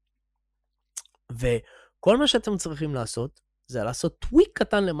 וכל מה שאתם צריכים לעשות, זה לעשות טוויק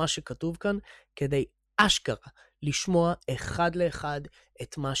קטן למה שכתוב כאן, כדי אשכרה לשמוע אחד לאחד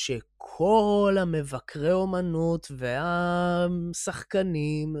את מה שכל המבקרי אומנות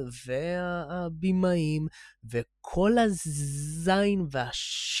והשחקנים והבימאים וכל הזין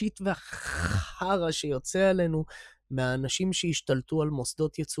והשיט והחרה שיוצא עלינו מהאנשים שהשתלטו על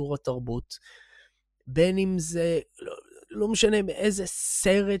מוסדות יצור התרבות, בין אם זה, לא משנה באיזה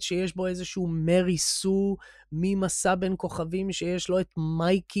סרט שיש בו איזשהו מרי סו, ממסע בין כוכבים שיש לו את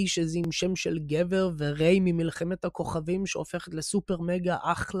מייקי שזה עם שם של גבר, וריי ממלחמת הכוכבים שהופכת לסופר מגה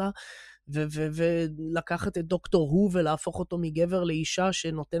אחלה, ולקחת את דוקטור הו ולהפוך אותו מגבר לאישה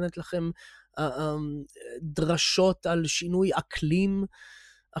שנותנת לכם דרשות על שינוי אקלים.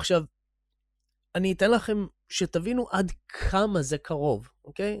 עכשיו, אני אתן לכם שתבינו עד כמה זה קרוב,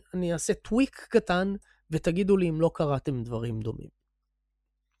 אוקיי? אני אעשה טוויק קטן ותגידו לי אם לא קראתם דברים דומים.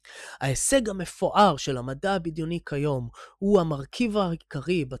 ההישג המפואר של המדע הבדיוני כיום הוא המרכיב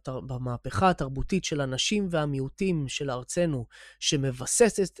העיקרי במהפכה התרבותית של הנשים והמיעוטים של ארצנו,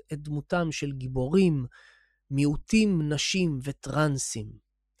 שמבססת את דמותם של גיבורים, מיעוטים, נשים וטרנסים.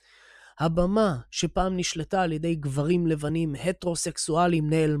 הבמה שפעם נשלטה על ידי גברים לבנים הטרוסקסואלים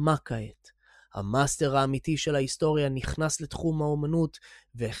נעלמה כעת. המאסטר האמיתי של ההיסטוריה נכנס לתחום האומנות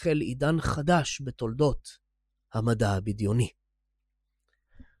והחל עידן חדש בתולדות המדע הבדיוני.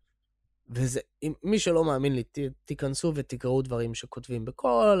 וזה, מי שלא מאמין לי, תיכנסו ותקראו דברים שכותבים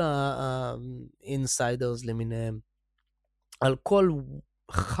בכל האינסיידרס למיניהם, על כל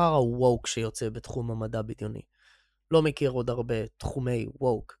חר הווק שיוצא בתחום המדע בדיוני. לא מכיר עוד הרבה תחומי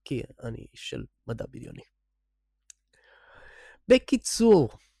ווק, כי אני של מדע בדיוני. בקיצור,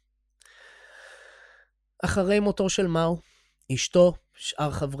 אחרי מותו של מאו, אשתו,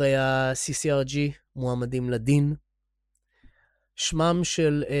 שאר חברי ה-CCRG מועמדים לדין. שמם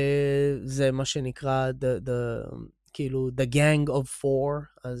של זה מה שנקרא כאילו the gang of four,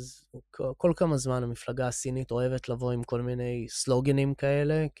 אז כל כמה זמן המפלגה הסינית אוהבת לבוא עם כל מיני סלוגנים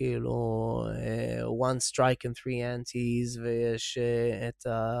כאלה, כאילו one strike and three antis, ויש את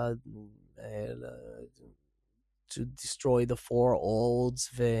to destroy the four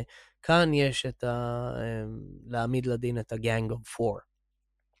olds, וכאן יש להעמיד לדין את ה-Gang of Four.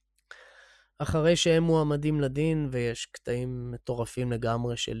 אחרי שהם מועמדים לדין, ויש קטעים מטורפים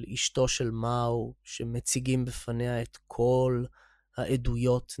לגמרי של אשתו של מאו, שמציגים בפניה את כל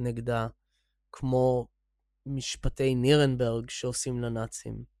העדויות נגדה, כמו משפטי נירנברג שעושים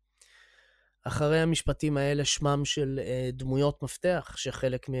לנאצים. אחרי המשפטים האלה, שמם של דמויות מפתח,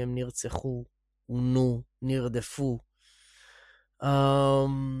 שחלק מהם נרצחו, עונו, נרדפו.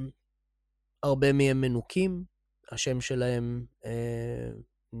 הרבה מהם מנוקים, השם שלהם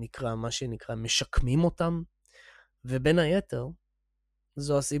נקרא, מה שנקרא, משקמים אותם, ובין היתר,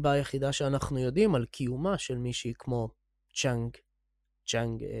 זו הסיבה היחידה שאנחנו יודעים על קיומה של מישהי כמו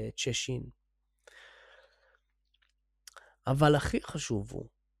צ'אנג צ'שין. אבל הכי חשוב הוא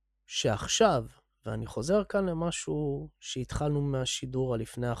שעכשיו, ואני חוזר כאן למשהו שהתחלנו מהשידור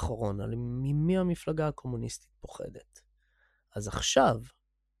הלפני האחרון, על ממי המפלגה הקומוניסטית פוחדת. אז עכשיו,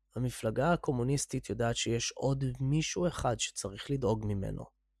 המפלגה הקומוניסטית יודעת שיש עוד מישהו אחד שצריך לדאוג ממנו.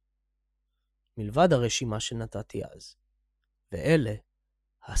 מלבד הרשימה שנתתי אז. ואלה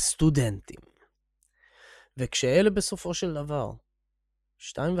הסטודנטים. וכשאלה בסופו של דבר,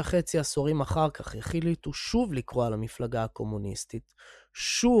 2.5 עשורים אחר כך, החליטו שוב לקרוא על המפלגה הקומוניסטית,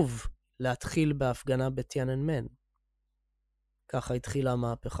 שוב להתחיל בהפגנה בטיאננמן. ככה התחילה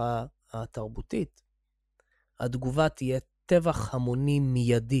המהפכה התרבותית. התגובה תהיה טבח המוני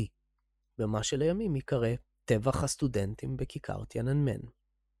מיידי, במה שלימים יקרא טבח הסטודנטים בכיכר טיאננמן.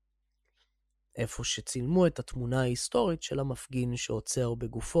 איפה שצילמו את התמונה ההיסטורית של המפגין שעוצר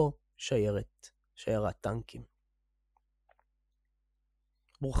בגופו שיירת טנקים.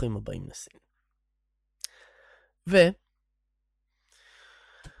 ברוכים הבאים לסין.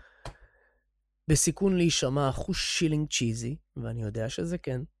 בסיכון להישמע אחוז שילינג צ'יזי, ואני יודע שזה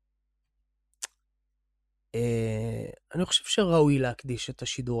כן, אני חושב שראוי להקדיש את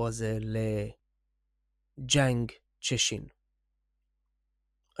השידור הזה לג'אנג צ'שין.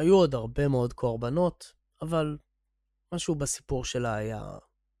 היו עוד הרבה מאוד קורבנות, אבל משהו בסיפור שלה היה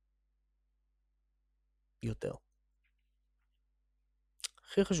יותר.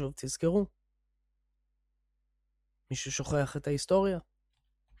 הכי חשוב, תזכרו. מישהו שוכח את ההיסטוריה,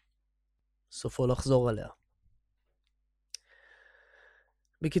 סופו לחזור עליה.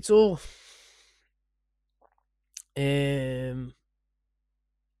 בקיצור,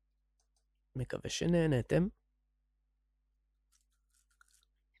 מקווה שנהנתם.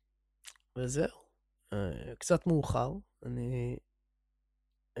 וזהו. קצת מאוחר. אני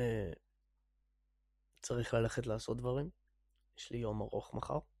צריך ללכת לעשות דברים. יש לי יום ארוך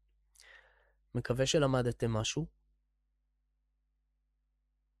מחר. מקווה שלמדתם משהו.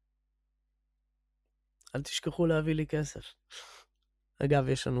 אל תשכחו להביא לי כסף. אגב,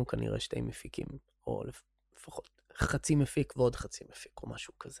 יש לנו כנראה 2 מפיקים, או לפחות חצי מפיק ועוד חצי מפיק, או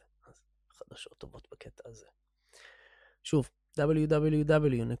משהו כזה. אז חדשות טובות בקטע הזה. שוב,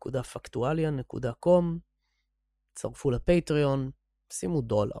 www.factualia.com, צרפו לפטריון, שימו $,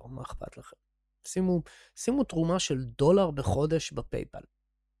 מה אכפת לכם? שימו תרומה של $1 בחודש בפייפל.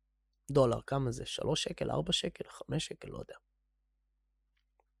 $, כמה זה? 3 שקל, 4 שקל, 5 שקל, לא יודע.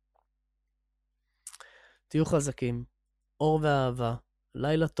 תהיו חזקים, אור ואהבה,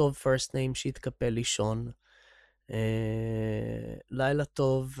 לילה טוב, first name שיתקפל לישון, לילה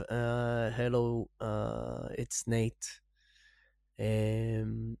טוב, hello, it's Nate,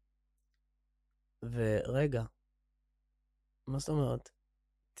 ורגע, מה זאת אומרת?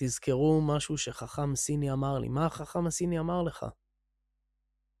 תזכרו משהו שחכם סיני אמר לי. מה החכם הסיני אמר לך?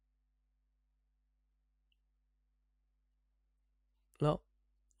 לא?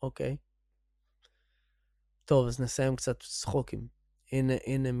 אוקיי. טוב, אז נסיים קצת צחוקים.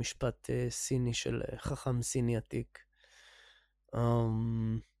 הנה משפט סיני של חכם סיני עתיק.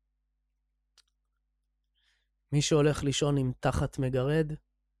 מי שהולך לישון עם תחת מגרד,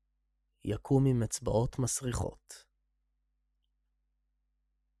 יקום עם אצבעות מסריחות.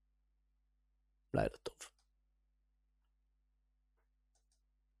 לילה טוב.